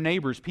it with your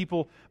neighbors,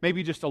 people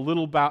maybe just a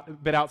little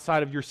bit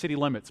outside of your city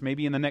limits,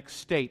 maybe in the next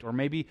state or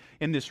maybe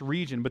in this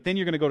region. But then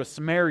you're going to go to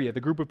Samaria, the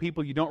group of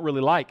people you don't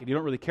really like and you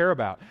don't really care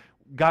about.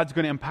 God's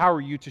going to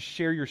empower you to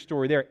share your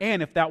story there.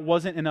 And if that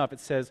wasn't enough, it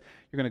says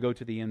you're going to go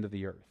to the end of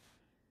the earth,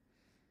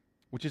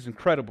 which is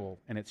incredible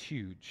and it's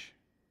huge.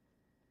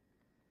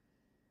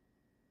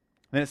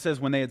 Then it says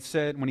when he had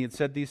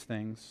said these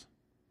things,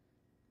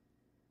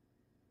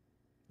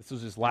 this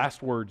was his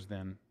last words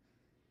then.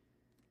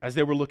 As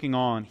they were looking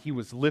on, he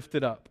was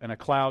lifted up, and a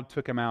cloud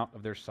took him out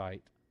of their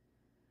sight.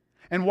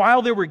 And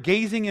while they were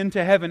gazing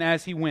into heaven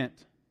as he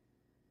went,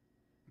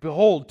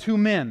 behold, two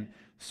men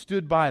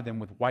stood by them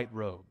with white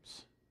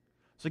robes.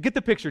 So get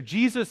the picture.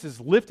 Jesus is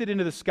lifted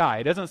into the sky.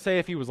 It doesn't say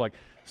if he was like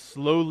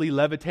slowly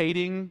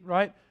levitating,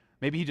 right?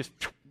 Maybe he just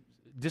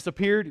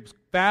disappeared. It was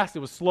fast, it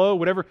was slow,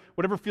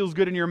 whatever feels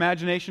good in your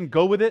imagination,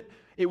 go with it.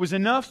 It was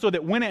enough so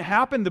that when it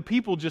happened, the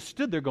people just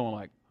stood there going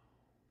like,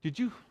 did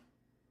you?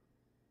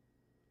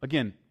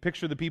 Again,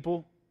 picture the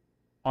people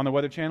on the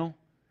Weather Channel.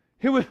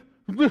 It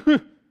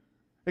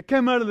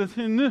came out of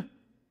the,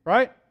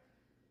 right?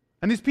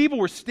 And these people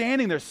were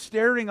standing there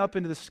staring up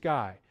into the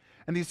sky.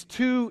 And these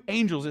two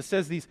angels, it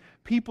says these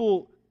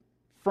people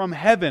from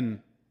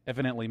heaven,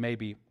 evidently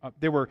maybe,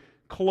 they were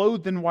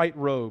clothed in white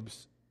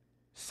robes,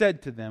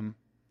 said to them,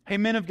 "Hey,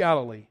 men of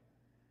Galilee,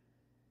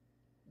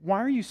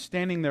 why are you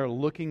standing there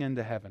looking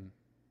into heaven?"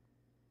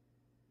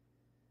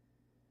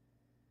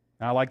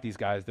 Now, I like these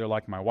guys. They're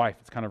like my wife.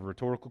 It's kind of a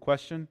rhetorical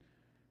question.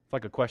 It's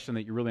like a question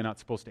that you're really not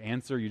supposed to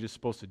answer. You're just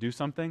supposed to do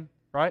something,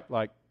 right?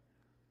 Like,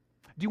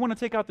 do you want to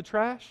take out the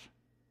trash?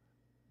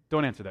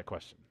 Don't answer that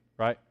question,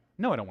 right?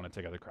 No, I don't want to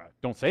take out the trash.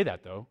 Don't say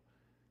that, though.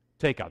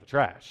 Take out the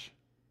trash,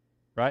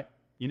 right?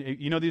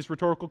 You know these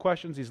rhetorical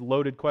questions, these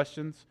loaded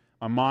questions?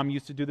 My mom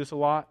used to do this a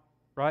lot,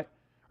 right?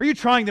 Are you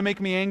trying to make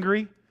me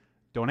angry?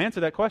 Don't answer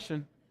that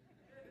question.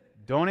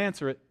 Don't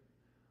answer it.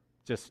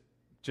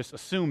 Just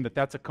assume that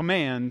that's a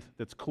command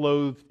that's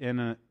clothed in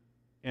a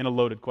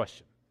loaded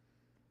question,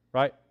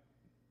 right?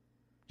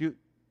 Do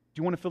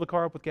you want to fill the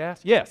car up with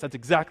gas? Yes, that's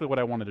exactly what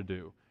I wanted to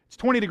do. It's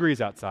 20 degrees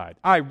outside.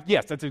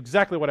 Yes, that's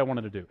exactly what I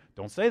wanted to do.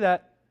 Don't say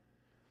that.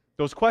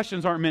 Those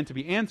questions aren't meant to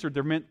be answered.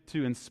 They're meant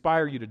to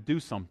inspire you to do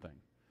something.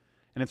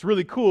 And it's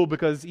really cool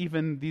because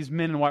even these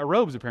men in white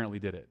robes apparently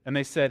did it. And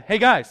they said, "Hey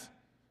guys,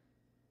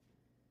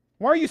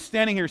 why are you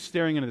standing here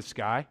staring into the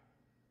sky?"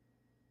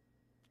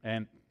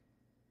 And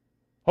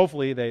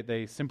hopefully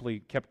they simply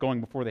kept going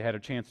before they had a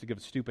chance to give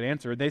a stupid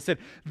answer. They said,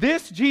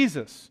 "This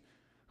Jesus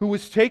who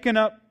was taken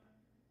up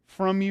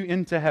from you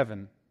into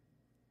heaven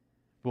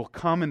will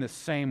come in the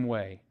same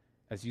way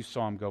as you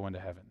saw him go into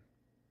heaven."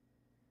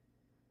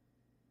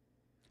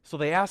 So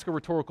they ask a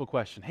rhetorical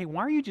question. Hey,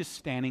 why are you just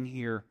standing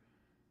here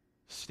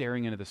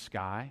staring into the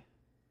sky?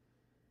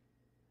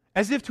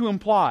 As if to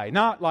imply,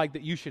 not like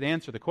that you should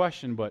answer the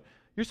question, but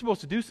you're supposed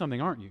to do something,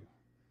 aren't you?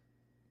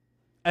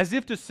 As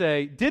if to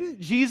say, didn't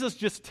Jesus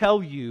just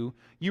tell you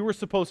you were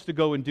supposed to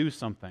go and do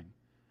something?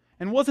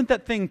 And wasn't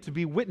that thing to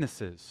be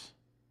witnesses?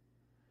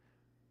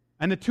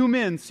 And the two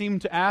men seem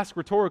to ask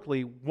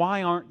rhetorically,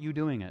 why aren't you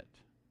doing it?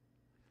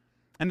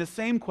 And the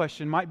same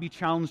question might be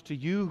challenged to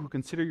you who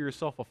consider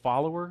yourself a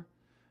follower,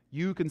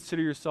 you who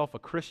consider yourself a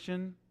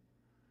Christian.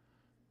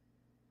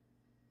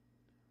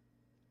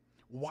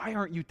 Why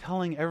aren't you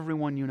telling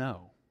everyone you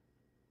know?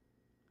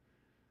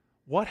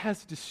 What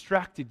has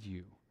distracted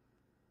you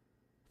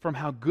from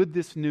how good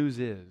this news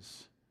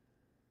is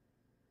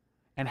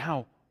and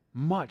how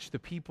much the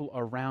people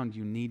around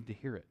you need to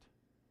hear it?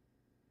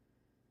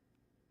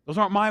 Those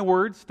aren't my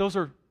words. Those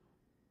are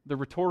the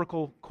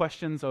rhetorical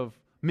questions of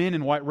men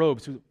in white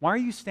robes. Why are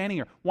you standing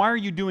here? Why are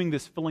you doing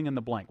this filling in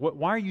the blank?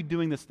 Why are you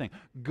doing this thing?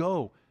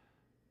 Go,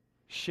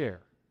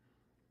 share.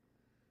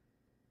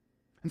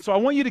 And so I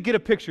want you to get a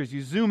picture as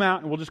you zoom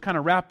out, and we'll just kind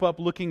of wrap up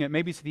looking at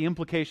maybe the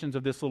implications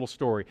of this little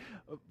story.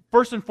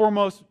 First and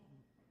foremost,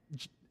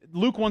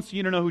 Luke wants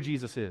you to know who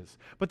Jesus is.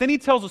 But then he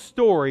tells a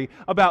story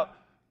about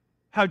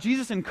how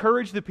Jesus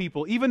encouraged the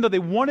people, even though they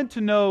wanted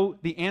to know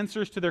the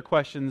answers to their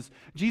questions.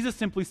 Jesus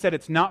simply said,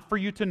 it's not for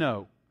you to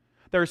know.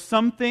 There are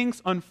some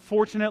things,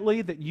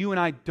 unfortunately, that you and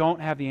I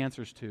don't have the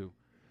answers to.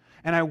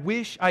 And I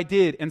wish I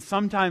did. And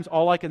sometimes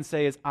all I can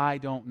say is, I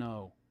don't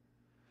know.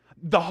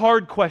 The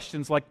hard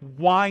questions like,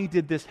 why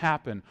did this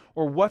happen?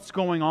 Or what's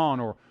going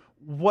on? Or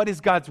what is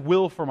God's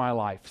will for my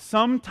life?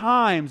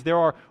 Sometimes there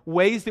are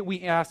ways that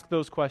we ask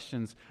those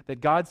questions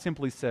that God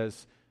simply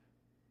says,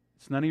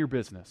 it's none of your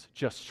business.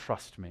 Just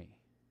trust me.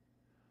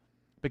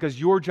 Because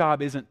your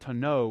job isn't to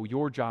know.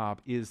 Your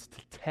job is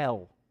to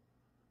tell.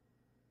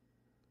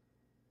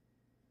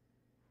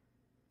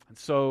 And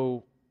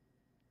so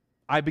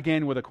I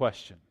began with a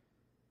question.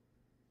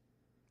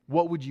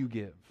 What would you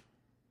give?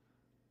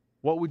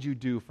 What would you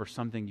do for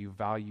something you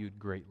valued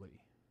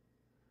greatly?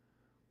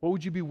 What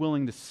would you be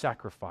willing to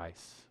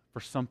sacrifice for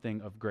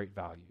something of great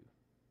value?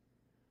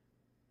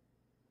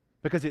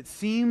 Because it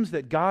seems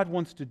that God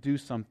wants to do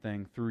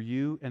something through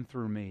you and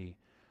through me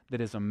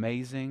that is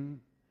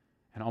amazing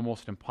and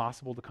almost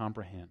impossible to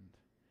comprehend.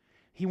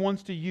 He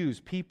wants to use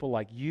people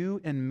like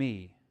you and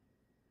me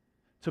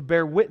to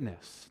bear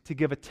witness, to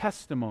give a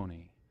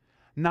testimony,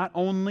 not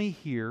only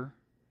here,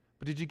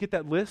 but did you get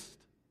that list?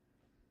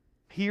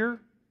 Here,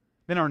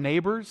 then our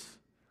neighbors,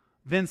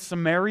 then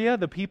Samaria,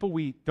 the people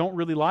we don't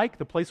really like,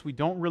 the place we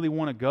don't really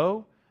want to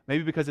go,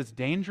 maybe because it's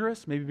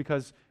dangerous, maybe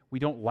because we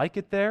don't like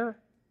it there,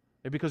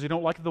 maybe because we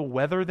don't like the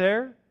weather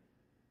there.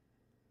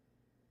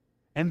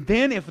 And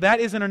then, if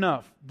that isn't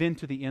enough, then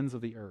to the ends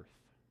of the earth.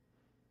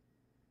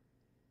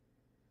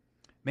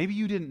 Maybe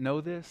you didn't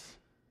know this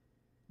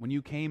when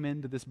you came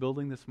into this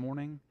building this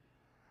morning.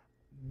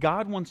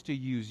 God wants to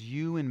use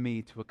you and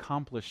me to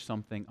accomplish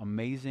something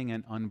amazing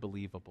and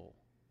unbelievable.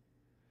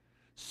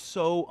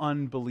 so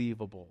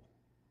unbelievable,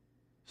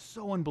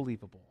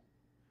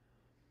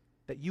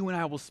 that you and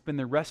I will spend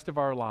the rest of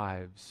our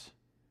lives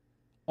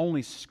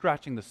only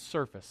scratching the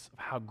surface of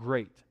how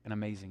great and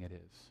amazing it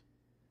is.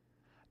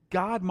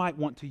 God might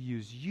want to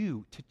use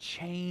you to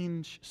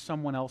change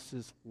someone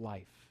else's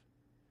life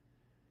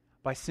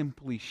by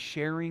simply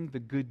sharing the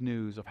good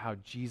news of how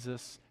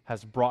Jesus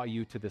has brought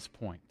you to this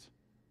point.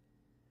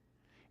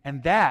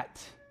 And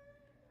that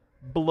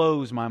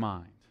blows my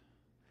mind.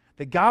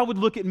 That God would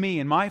look at me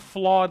and my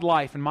flawed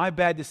life and my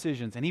bad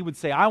decisions, and He would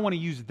say, I want to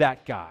use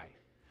that guy.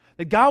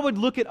 That God would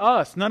look at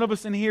us, none of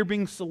us in here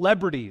being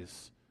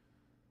celebrities.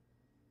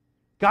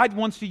 God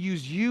wants to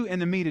use you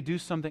and me to do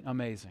something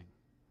amazing.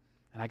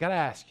 And I got to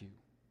ask you,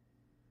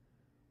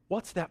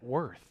 what's that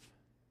worth?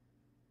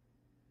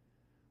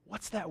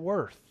 What's that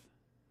worth?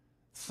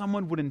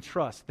 Someone would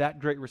entrust that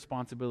great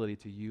responsibility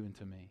to you and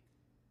to me.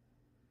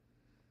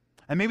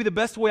 And maybe the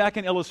best way I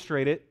can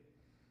illustrate it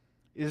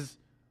is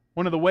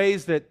one of the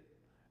ways that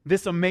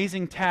this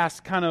amazing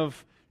task kind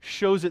of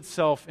shows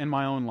itself in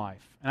my own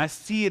life. And I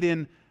see it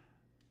in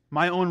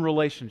my own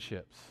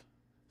relationships,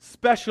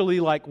 especially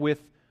like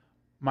with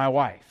my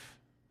wife.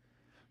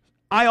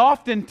 I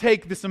often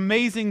take this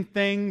amazing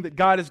thing that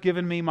God has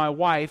given me, my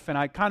wife, and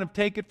I kind of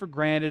take it for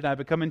granted. I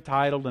become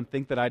entitled and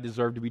think that I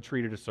deserve to be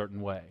treated a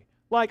certain way.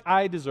 Like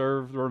I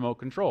deserve the remote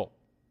control.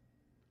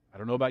 I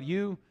don't know about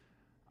you.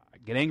 I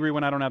get angry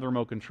when I don't have the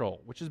remote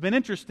control, which has been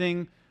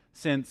interesting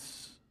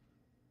since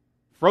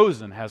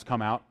Frozen has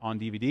come out on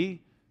DVD.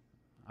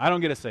 I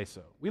don't get to say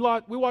so. We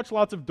watch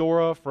lots of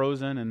Dora,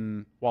 Frozen,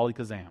 and Wally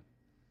Kazam.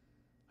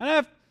 And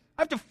I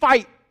have to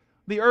fight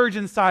the urge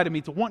inside of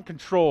me to want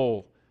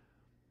control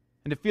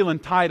and to feel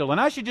entitled. And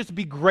I should just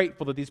be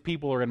grateful that these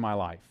people are in my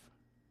life.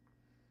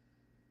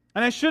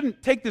 And I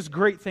shouldn't take this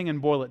great thing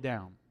and boil it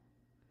down.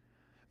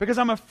 Because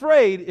I'm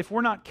afraid if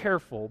we're not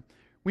careful,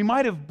 we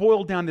might have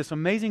boiled down this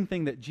amazing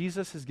thing that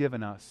Jesus has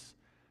given us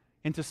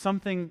into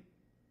something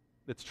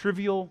that's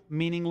trivial,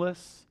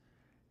 meaningless,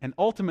 and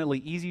ultimately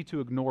easy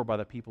to ignore by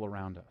the people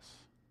around us.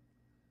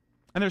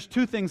 And there's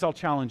two things I'll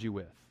challenge you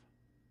with.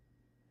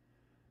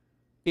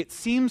 It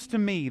seems to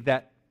me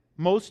that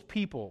most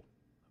people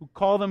who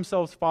call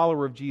themselves a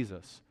follower of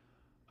Jesus,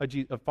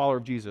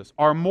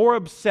 are more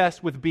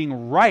obsessed with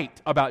being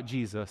right about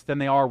Jesus than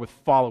they are with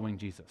following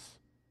Jesus.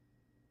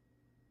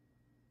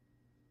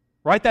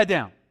 Write that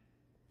down.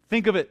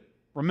 Think of it.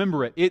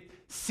 Remember it. It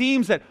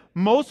seems that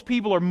most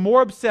people are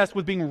more obsessed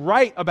with being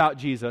right about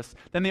Jesus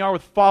than they are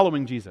with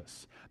following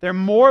Jesus. They're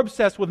more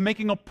obsessed with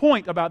making a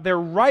point about they're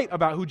right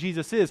about who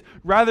Jesus is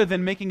rather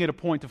than making it a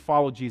point to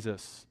follow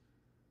Jesus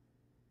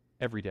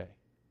every day.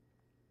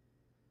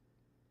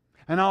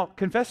 And I'll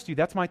confess to you,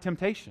 that's my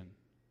temptation.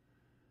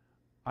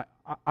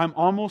 I'm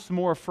almost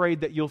more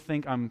afraid that you'll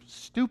think I'm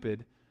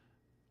stupid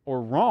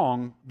or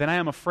wrong than I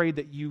am afraid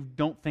that you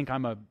don't think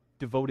I'm a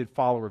devoted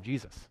follower of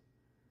Jesus.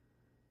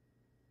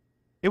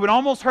 It would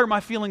almost hurt my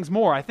feelings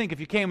more, I think, if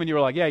you came and you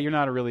were like, yeah, you're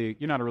not a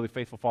really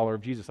faithful follower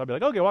of Jesus. I'd be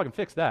like, okay, well, I can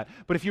fix that.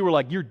 But if you were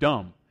like, you're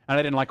dumb, and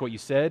I didn't like what you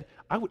said,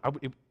 I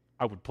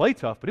would play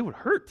tough, but it would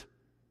hurt.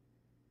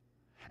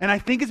 And I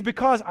think it's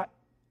because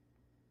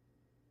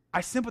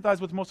I sympathize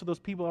with most of those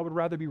people. I would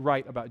rather be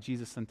right about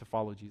Jesus than to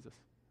follow Jesus.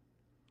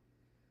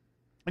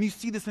 And you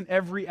see this in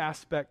every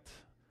aspect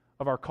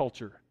of our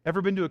culture.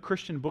 Ever been to a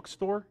Christian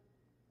bookstore?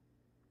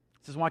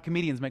 This is why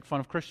comedians make fun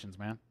of Christians,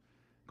 man.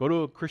 Go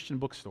to a Christian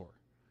bookstore.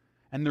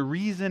 And the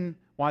reason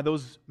why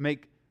those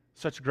make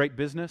such great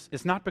business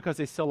is not because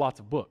they sell lots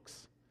of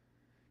books.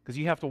 Because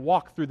you have to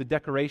walk through the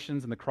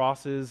decorations and the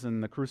crosses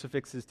and the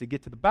crucifixes to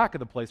get to the back of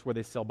the place where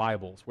they sell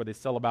Bibles, where they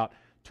sell about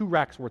 2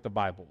 racks worth of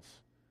Bibles.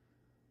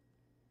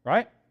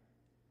 Right?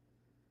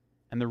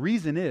 And the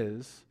reason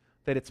is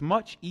that it's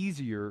much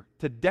easier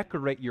to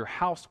decorate your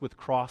house with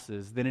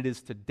crosses than it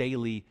is to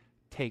daily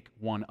take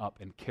one up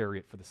and carry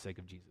it for the sake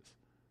of Jesus.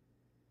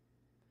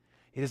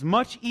 It is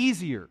much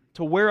easier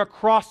to wear a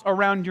cross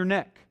around your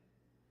neck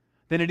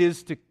than it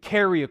is to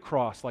carry a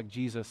cross like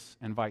Jesus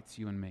invites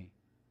you and me.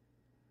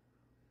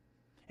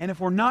 And if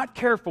we're not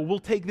careful, we'll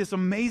take this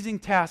amazing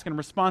task and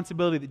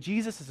responsibility that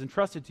Jesus has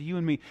entrusted to you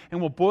and me,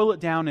 and we'll boil it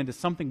down into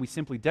something we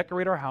simply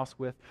decorate our house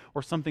with,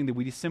 or something that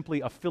we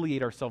simply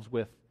affiliate ourselves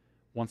with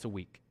once a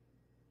week,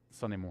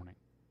 Sunday morning.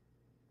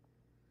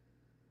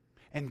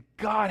 And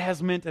God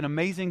has meant an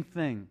amazing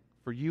thing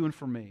for you and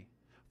for me,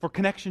 for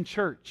Connection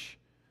Church,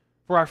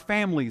 for our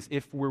families,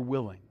 if we're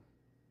willing,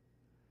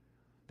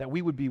 that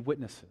we would be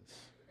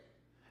witnesses.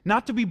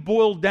 Not to be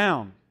boiled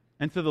down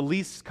into the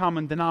least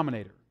common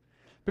denominator.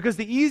 Because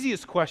the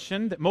easiest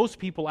question that most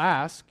people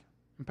ask,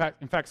 in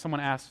fact, someone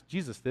asked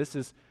Jesus this,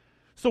 is,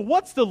 so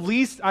what's the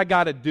least I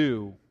got to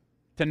do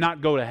to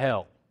not go to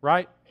hell,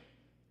 right?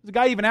 The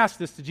guy even asked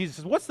this to Jesus,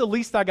 says, what's the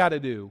least I got to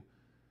do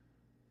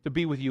to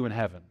be with you in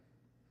heaven?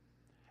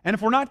 And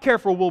if we're not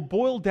careful, we'll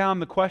boil down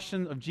the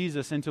question of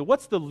Jesus into,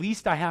 what's the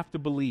least I have to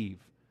believe?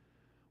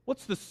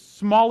 What's the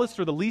smallest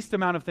or the least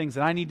amount of things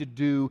that I need to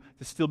do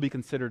to still be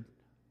considered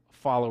a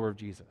follower of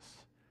Jesus?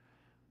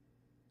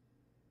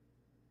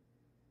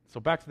 So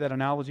back to that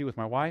analogy with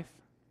my wife.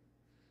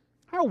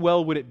 how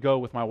well would it go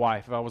with my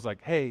wife if I was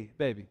like, hey,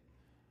 baby,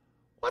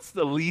 what's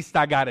the least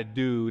I got to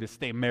do to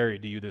stay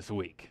married to you this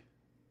week?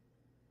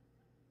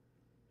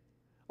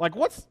 Like,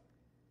 what's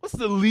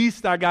the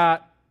least I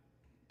got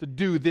to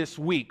do this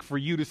week for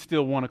you to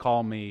still want to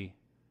call me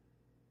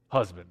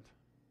husband?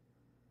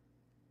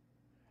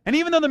 And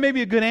even though there may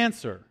be a good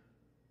answer,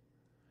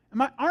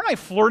 aren't I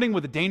flirting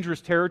with a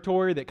dangerous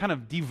territory that kind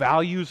of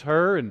devalues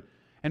her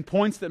and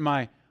points that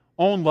my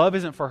own love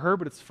isn't for her,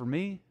 but it's for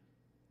me?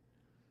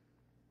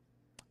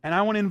 And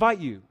I want to invite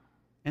you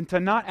into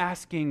not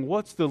asking,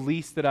 what's the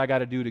least that I got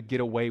to do to get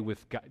away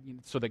with God,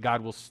 so that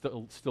God will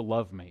still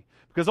love me?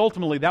 Because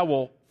ultimately that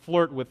will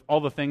flirt with all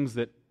the things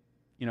that,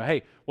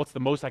 hey, what's the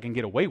most I can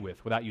get away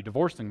with without you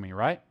divorcing me,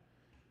 right?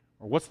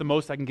 Or what's the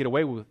most I can get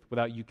away with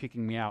without you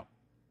kicking me out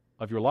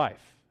of your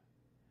life?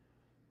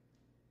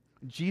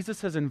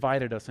 Jesus has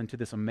invited us into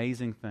this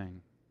amazing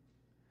thing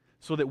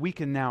so that we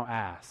can now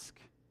ask,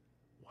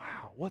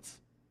 wow, what's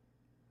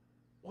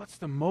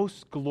the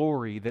most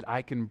glory that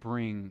I can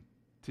bring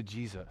to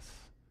Jesus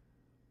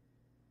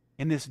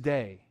in this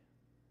day,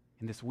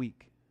 in this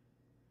week?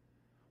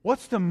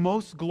 What's the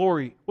most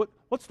glory,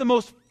 what's the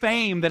most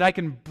fame that I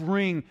can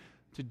bring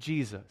to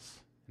Jesus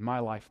in my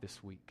life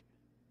this week?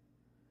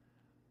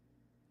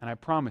 And I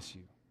promise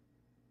you,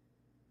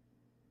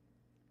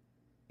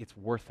 it's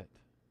worth it.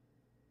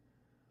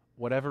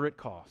 Whatever it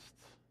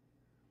costs,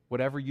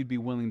 whatever you'd be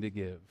willing to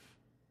give,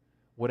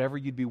 whatever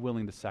you'd be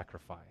willing to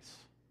sacrifice,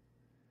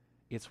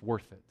 it's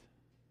worth it.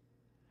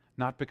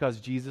 Not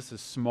because Jesus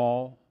is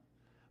small,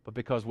 but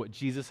because what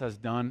Jesus has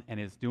done and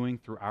is doing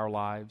through our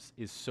lives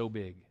is so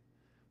big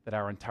that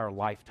our entire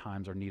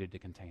lifetimes are needed to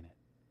contain it.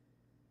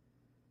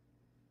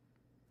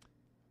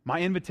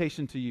 My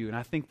invitation to you, and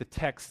I think the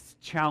text's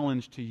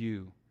challenge to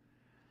you,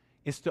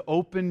 is to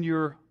open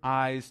your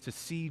eyes to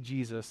see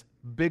Jesus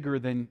bigger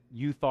than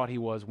you thought he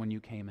was when you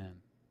came in.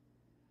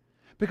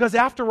 Because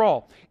after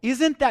all,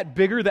 isn't that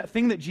bigger, that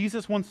thing that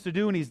Jesus wants to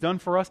do and he's done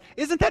for us,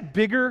 isn't that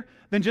bigger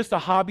than just a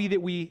hobby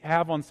that we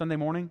have on Sunday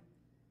morning?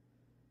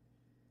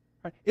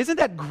 Right? Isn't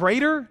that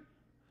greater?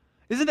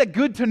 Isn't that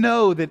good to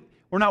know that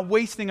we're not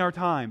wasting our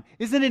time?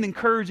 Isn't it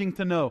encouraging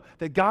to know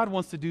that God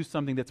wants to do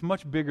something that's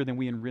much bigger than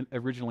we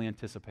originally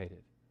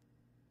anticipated?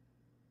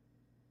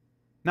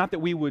 Not that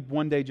we would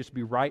one day just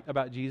be right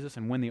about Jesus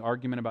and win the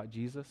argument about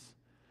Jesus,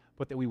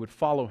 but that we would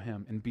follow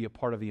him and be a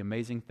part of the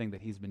amazing thing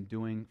that he's been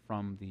doing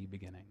from the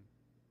beginning.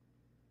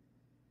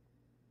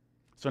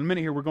 So in a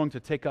minute here, we're going to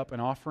take up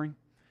an offering.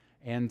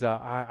 And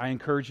I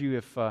encourage you,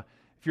 if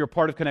you're a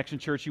part of Connection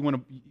Church, you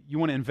want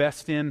to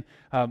invest in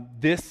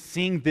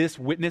seeing this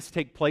witness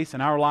take place in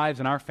our lives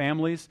and our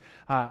families.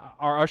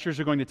 Our ushers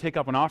are going to take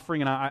up an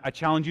offering, and I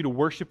challenge you to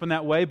worship in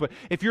that way. But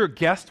if you're a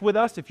guest with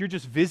us, if you're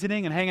just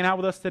visiting and hanging out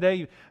with us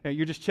today,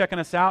 you're just checking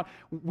us out,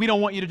 we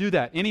don't want you to do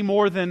that any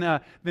more than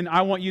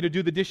I want you to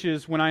do the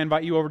dishes when I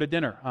invite you over to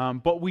dinner.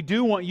 But we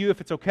do want you, if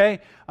it's okay,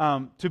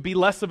 to be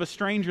less of a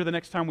stranger the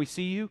next time we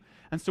see you.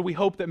 And so we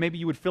hope that maybe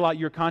you would fill out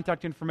your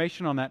contact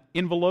information on that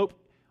envelope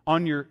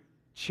on your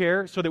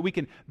chair so that we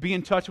can be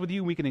in touch with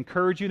you, we can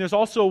encourage you. And there's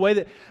also a way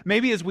that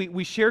maybe as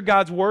we share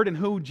God's Word and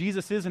who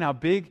Jesus is and how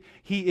big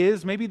He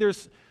is, maybe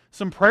there's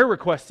some prayer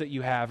requests that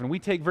you have, and we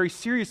take very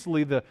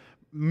seriously the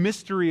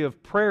mystery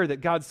of prayer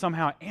that God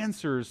somehow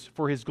answers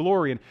for His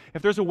glory. And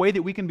if there's a way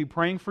that we can be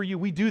praying for you,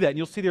 we do that. And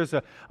you'll see there's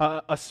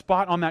a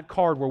spot on that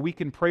card where we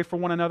can pray for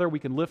one another, we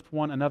can lift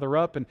one another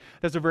up, and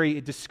there's a very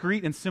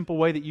discreet and simple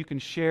way that you can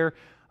share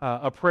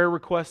a prayer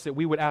request that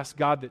we would ask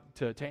God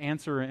to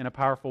answer in a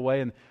powerful way.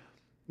 And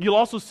you'll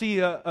also see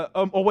a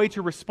way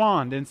to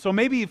respond. And so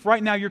maybe if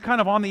right now you're kind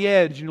of on the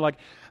edge and you're like,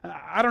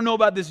 I don't know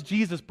about this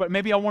Jesus, but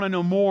maybe I want to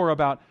know more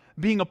about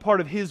being a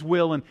part of His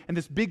will and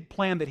this big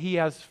plan that He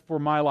has for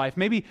my life.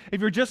 Maybe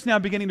if you're just now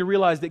beginning to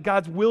realize that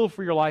God's will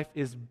for your life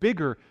is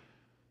bigger,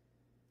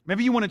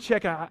 maybe you want to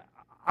check, I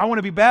want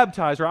to be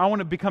baptized, or I want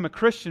to become a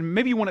Christian.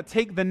 Maybe you want to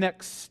take the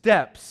next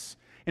steps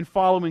in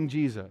following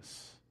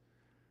Jesus.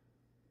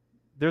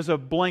 There's a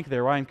blank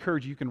there where I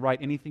encourage you can write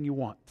anything you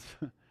want.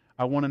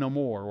 I want to know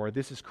more, or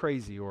this is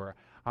crazy, or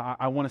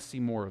I want to see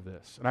more of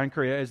this. And I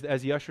encourage you,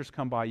 as the ushers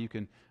come by, you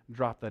can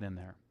drop that in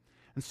there.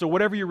 And so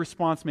whatever your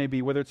response may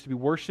be, whether it's to be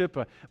worship,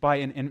 by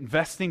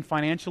investing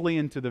financially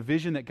into the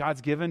vision that God's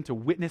given to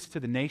witness to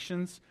the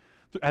nations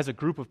as a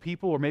group of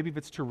people, or maybe if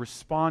it's to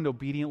respond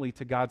obediently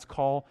to God's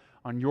call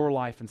on your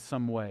life in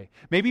some way.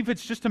 Maybe if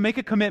it's just to make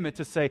a commitment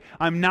to say,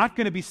 I'm not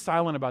going to be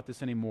silent about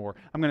this anymore.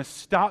 I'm going to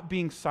stop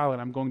being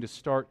silent. I'm going to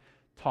start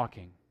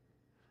talking.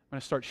 I'm going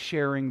to start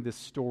sharing this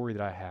story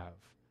that I have.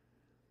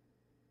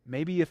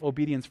 Maybe if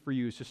obedience for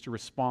you is just to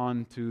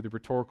respond to the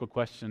rhetorical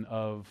question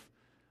of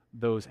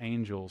those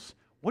angels,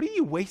 what are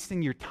you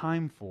wasting your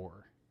time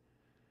for?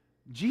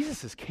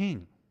 Jesus is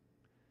king.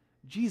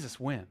 Jesus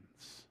wins.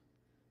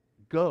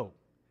 Go.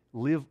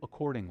 Live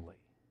accordingly.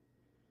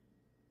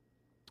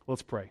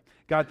 Let's pray.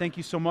 God, thank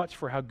you so much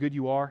for how good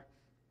you are.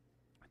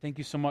 Thank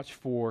you so much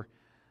for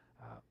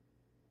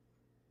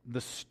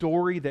the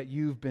story that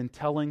you've been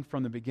telling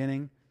from the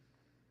beginning.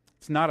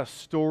 It's not a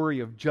story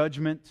of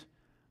judgment.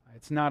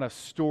 It's not a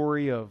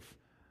story of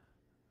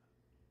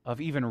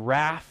of even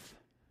wrath,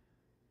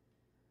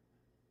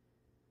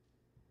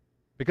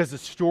 because the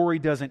story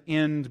doesn't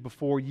end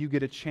before you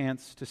get a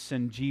chance to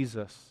send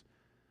Jesus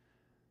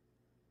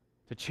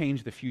to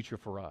change the future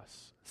for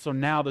us. So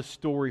now the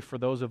story for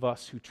those of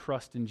us who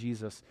trust in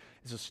Jesus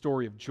is a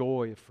story of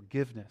joy, of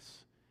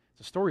forgiveness.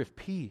 It's a story of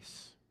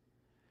peace.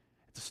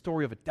 It's a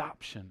story of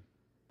adoption.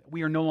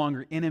 We are no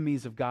longer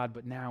enemies of God,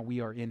 but now we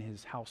are in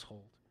His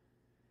household.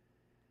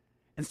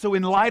 And so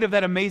in light of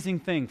that amazing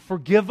thing,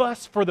 forgive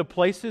us for the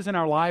places in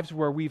our lives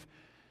where we've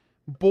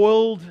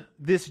boiled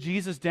this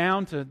Jesus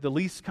down to the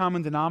least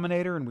common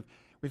denominator, and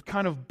we've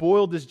kind of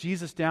boiled this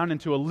Jesus down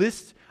into a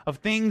list of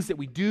things that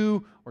we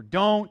do or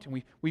don't.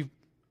 And we've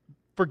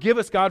forgive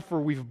us, God,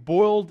 for we've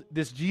boiled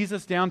this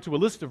Jesus down to a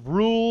list of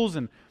rules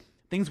and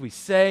things we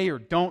say or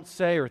don't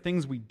say, or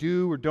things we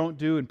do or don't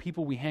do, and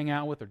people we hang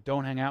out with or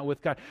don't hang out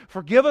with. God,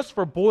 forgive us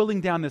for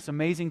boiling down this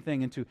amazing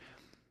thing into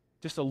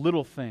just a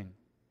little thing.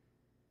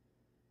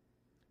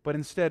 But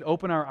instead,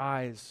 open our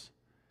eyes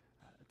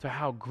to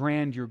how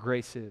grand your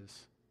grace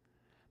is.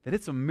 That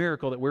it's a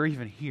miracle that we're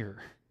even here.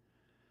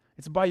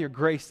 It's by your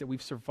grace that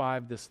we've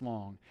survived this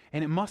long.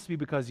 And it must be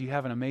because you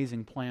have an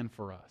amazing plan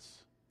for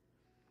us.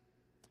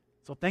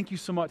 So thank you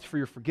so much for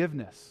your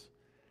forgiveness.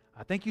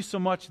 Thank you so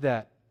much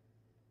that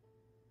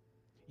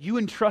you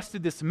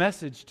entrusted this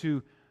message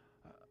to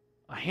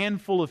a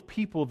handful of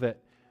people that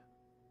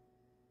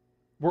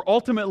were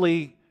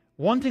ultimately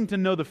wanting to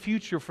know the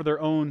future for their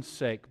own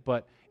sake,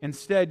 but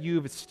instead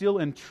you've still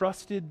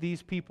entrusted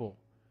these people,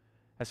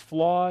 as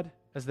flawed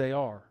as they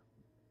are,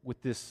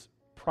 with this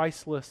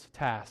priceless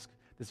task,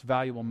 this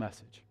valuable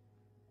message.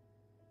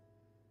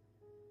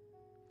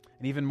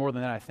 And even more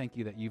than that, I thank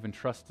you that you've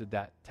entrusted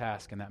that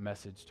task and that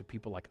message to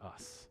people like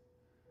us.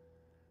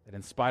 That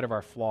in spite of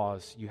our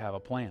flaws, you have a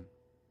plan.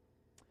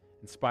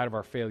 In spite of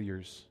our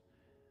failures,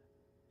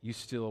 you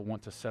still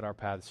want to set our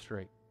paths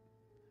straight.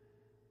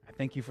 I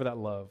thank you for that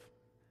love.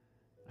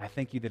 I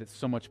thank you that it's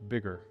so much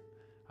bigger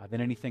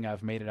than anything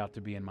I've made it out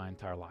to be in my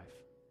entire life.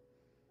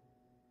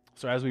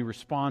 So as we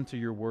respond to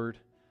your word,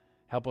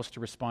 help us to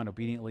respond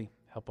obediently.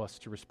 Help us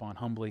to respond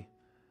humbly.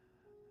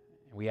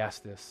 And we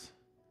ask this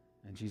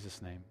in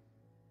Jesus' name.